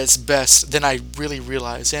at its best than I really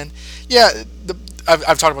realized. And yeah,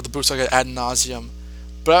 I've talked about the boost like ad nauseum,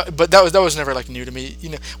 but that was never like new to me.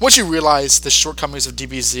 Once you realize the shortcomings of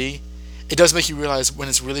DBZ, it does make you realize when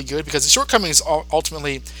it's really good, because the shortcomings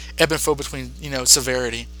ultimately ebb and flow between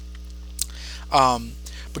severity.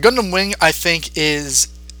 But Gundam Wing, I think, it's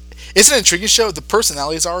an intriguing show. The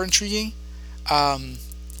personalities are intriguing.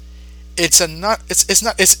 It's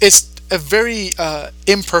a very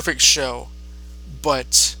imperfect show,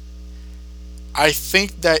 but I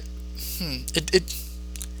think that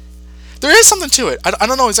there is something to it. I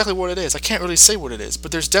don't know exactly what it is. I can't really say what it is,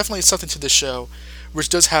 but there's definitely something to the show which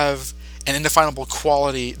does have an indefinable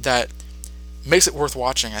quality that makes it worth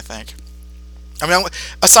watching, I think. I mean,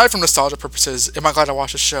 aside from nostalgia purposes, am I glad I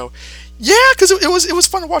watched the show? Yeah, because it was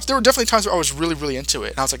fun to watch. There were definitely times where I was really, really into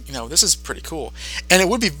it, and I was like, this is pretty cool. And it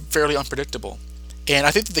would be fairly unpredictable. And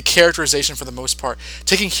I think that the characterization, for the most part,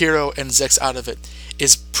 taking Hero and Zex out of it,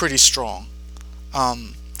 is pretty strong.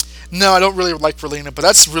 No, I don't really like Relena, but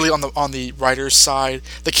that's really on the writer's side.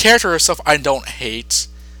 The character herself, I don't hate.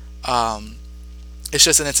 It's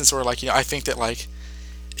just an instance where, like, I think that, like,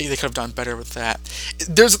 they could have done better with that.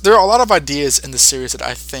 There are a lot of ideas in the series that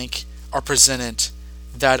I think are presented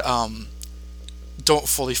that don't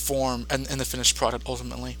fully form in the finished product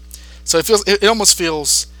ultimately. So it almost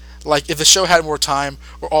feels like if the show had more time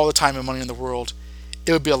or all the time and money in the world,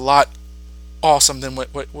 it would be a lot awesome than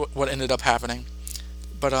what ended up happening.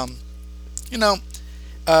 But who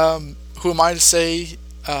am I to say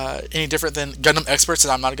any different than Gundam experts?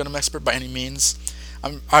 And I'm not a Gundam expert by any means.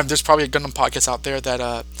 There's probably a Gundam podcast out there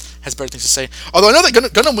that has better things to say. Although I know that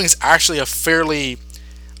Gundam Wing is actually a fairly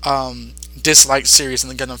disliked series in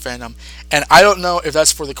the Gundam fandom, and I don't know if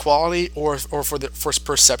that's for the quality or for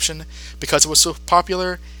perception, because it was so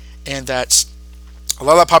popular, and that a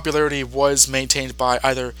lot of that popularity was maintained by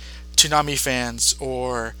either Toonami fans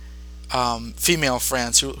or female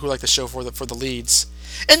fans who like the show for the leads.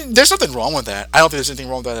 And there's nothing wrong with that. I don't think there's anything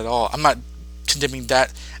wrong with that at all. I'm not condemning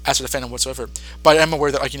that aspect of fandom whatsoever, but I'm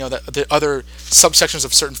aware that, like, that the other subsections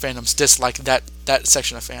of certain fandoms dislike that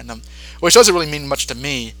section of fandom, which doesn't really mean much to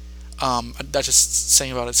me. That's just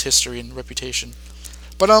saying about its history and reputation.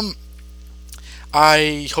 But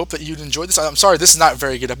I hope that you'd enjoy this. I'm sorry, this is not a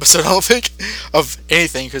very good episode, I don't think, of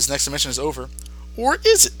anything, because Next Dimension is over. Or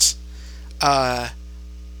is it?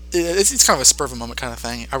 It's kind of a spur of a moment kind of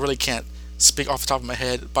thing. I really can't speak off the top of my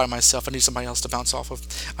head by myself. I need somebody else to bounce off of.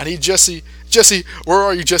 I need Jesse. Jesse, where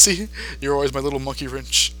are you, Jesse? You're always my little monkey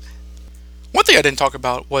wrench. One thing I didn't talk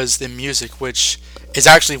about was the music, which is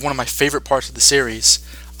actually one of my favorite parts of the series.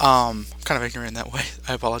 I'm kind of ignorant in that way.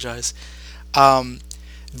 I apologize.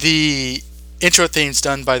 The intro themes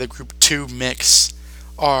done by the Group 2 Mix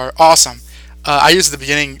are awesome. I use at the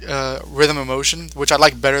beginning Rhythm Emotion, which I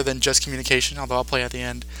like better than Just Communication, although I'll play at the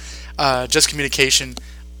end. Just Communication,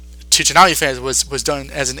 to Toonami fans, was done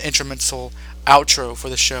as an instrumental outro for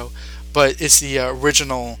the show, but it's the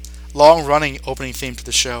original long-running opening theme to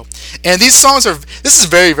the show. And these songs are, this is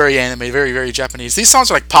very, very anime, very, very Japanese. These songs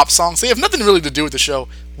are like pop songs. They have nothing really to do with the show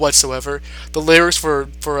whatsoever. The lyrics for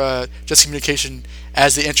Just Communication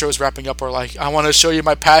as the intro is wrapping up are like, I want to show you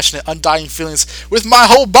my passionate, undying feelings with my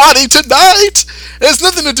whole body tonight. It has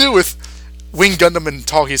nothing to do with Wing Gundam and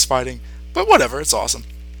Talkies fighting. But whatever, it's awesome.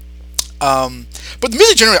 But the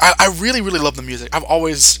music generally, I really, really love the music. I've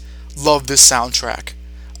always loved this soundtrack.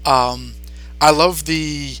 I love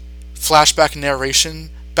the flashback narration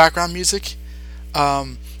background music.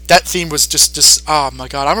 That theme was just oh my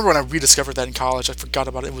god. I remember when I rediscovered that in college. I forgot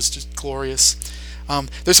about it. It was just glorious.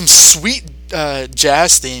 There's some sweet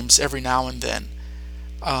jazz themes every now and then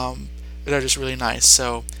that are just really nice.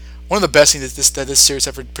 So one of the best things that this series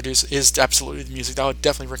ever produced is absolutely the music. I would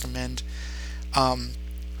definitely recommend.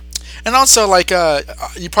 And also, like,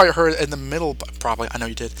 you probably heard in the middle, probably, I know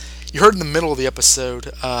you did. You heard in the middle of the episode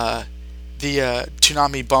the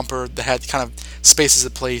Toonami bumper that had kind of Spaces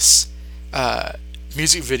of Place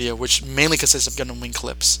music video, which mainly consists of Gundam Wing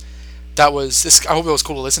clips. I hope it was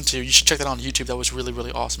cool to listen to. You should check that out on YouTube. That was really,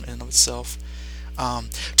 really awesome in and of itself.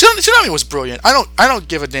 Toonami was brilliant. I don't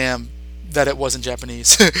give a damn that it wasn't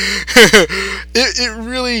Japanese.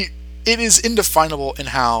 It is indefinable in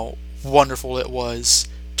how wonderful it was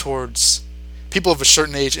towards people of a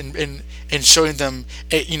certain age, and showing them,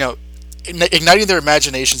 igniting their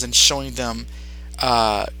imaginations and showing them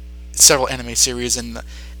several anime series and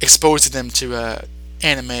exposing them to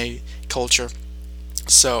anime culture.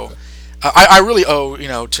 So I really owe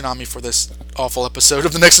Toonami for this awful episode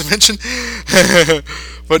of the Next Dimension.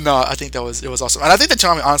 But no, I think it was awesome, and I think that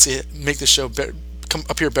Toonami honestly make the show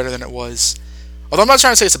appear better than it was. Although I'm not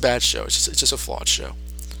trying to say it's a bad show, it's just a flawed show,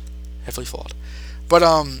 heavily flawed. But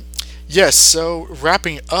yes. So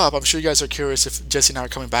wrapping up, I'm sure you guys are curious if Jesse and I are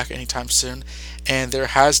coming back anytime soon, and there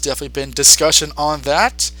has definitely been discussion on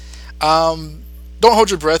that. Don't hold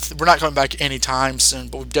your breath. We're not coming back anytime soon,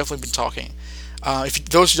 but we've definitely been talking.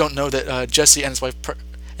 Those who don't know that Jesse and his wife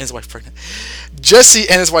pregnant. Jesse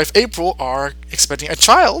and his wife April are expecting a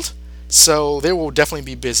child, so they will definitely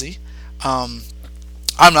be busy. I'm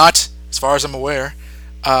not, as far as I'm aware.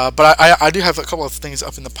 But I do have a couple of things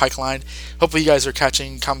up in the pipeline. Hopefully you guys are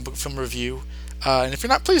catching Comic Book Film Review. And if you're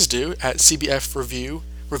not, please do at CBF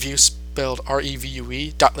Review spelled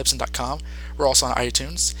revue.libsyn.com. We're also on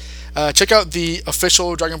iTunes. Check out the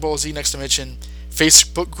official Dragon Ball Z Next Dimension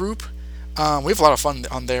Facebook group. We have a lot of fun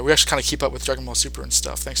on there. We actually kind of keep up with Dragon Ball Super and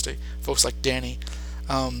stuff, thanks to folks like Danny.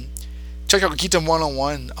 Check out Gundam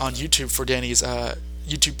 101 on YouTube for Danny's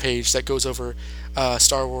YouTube page that goes over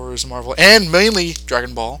Star Wars, Marvel, and mainly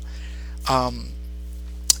Dragon Ball. Keep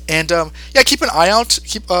an eye out.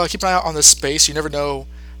 Keep an eye out on this space. You never know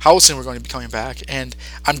how soon we're going to be coming back, and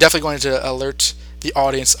I'm definitely going to alert the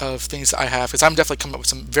audience of things that I have, because I'm definitely coming up with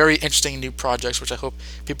some very interesting new projects, which I hope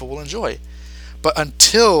people will enjoy. But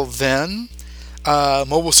until then,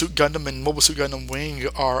 Mobile Suit Gundam and Mobile Suit Gundam Wing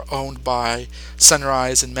are owned by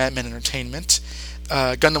Sunrise and Madman Entertainment.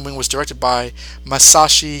 Gundam Wing was directed by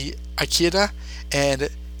Masashi Ikeda and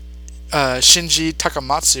Shinji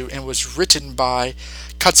Takamatsu, and was written by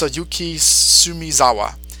Katsuyuki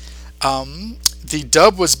Sumizawa. The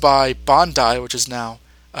dub was by Bandai, which is now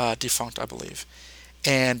defunct, I believe.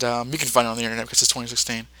 And you can find it on the internet because it's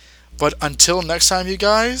 2016. But until next time, you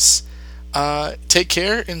guys, take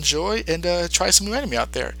care, enjoy, and try some new anime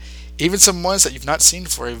out there. Even some ones that you've not seen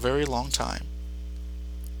for a very long time.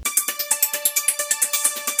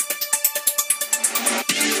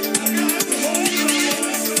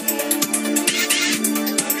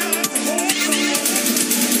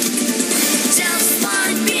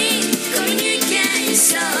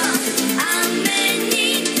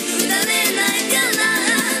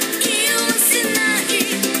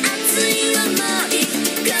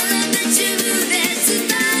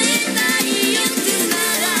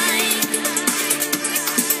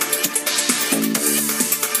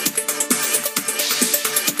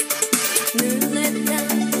 Moon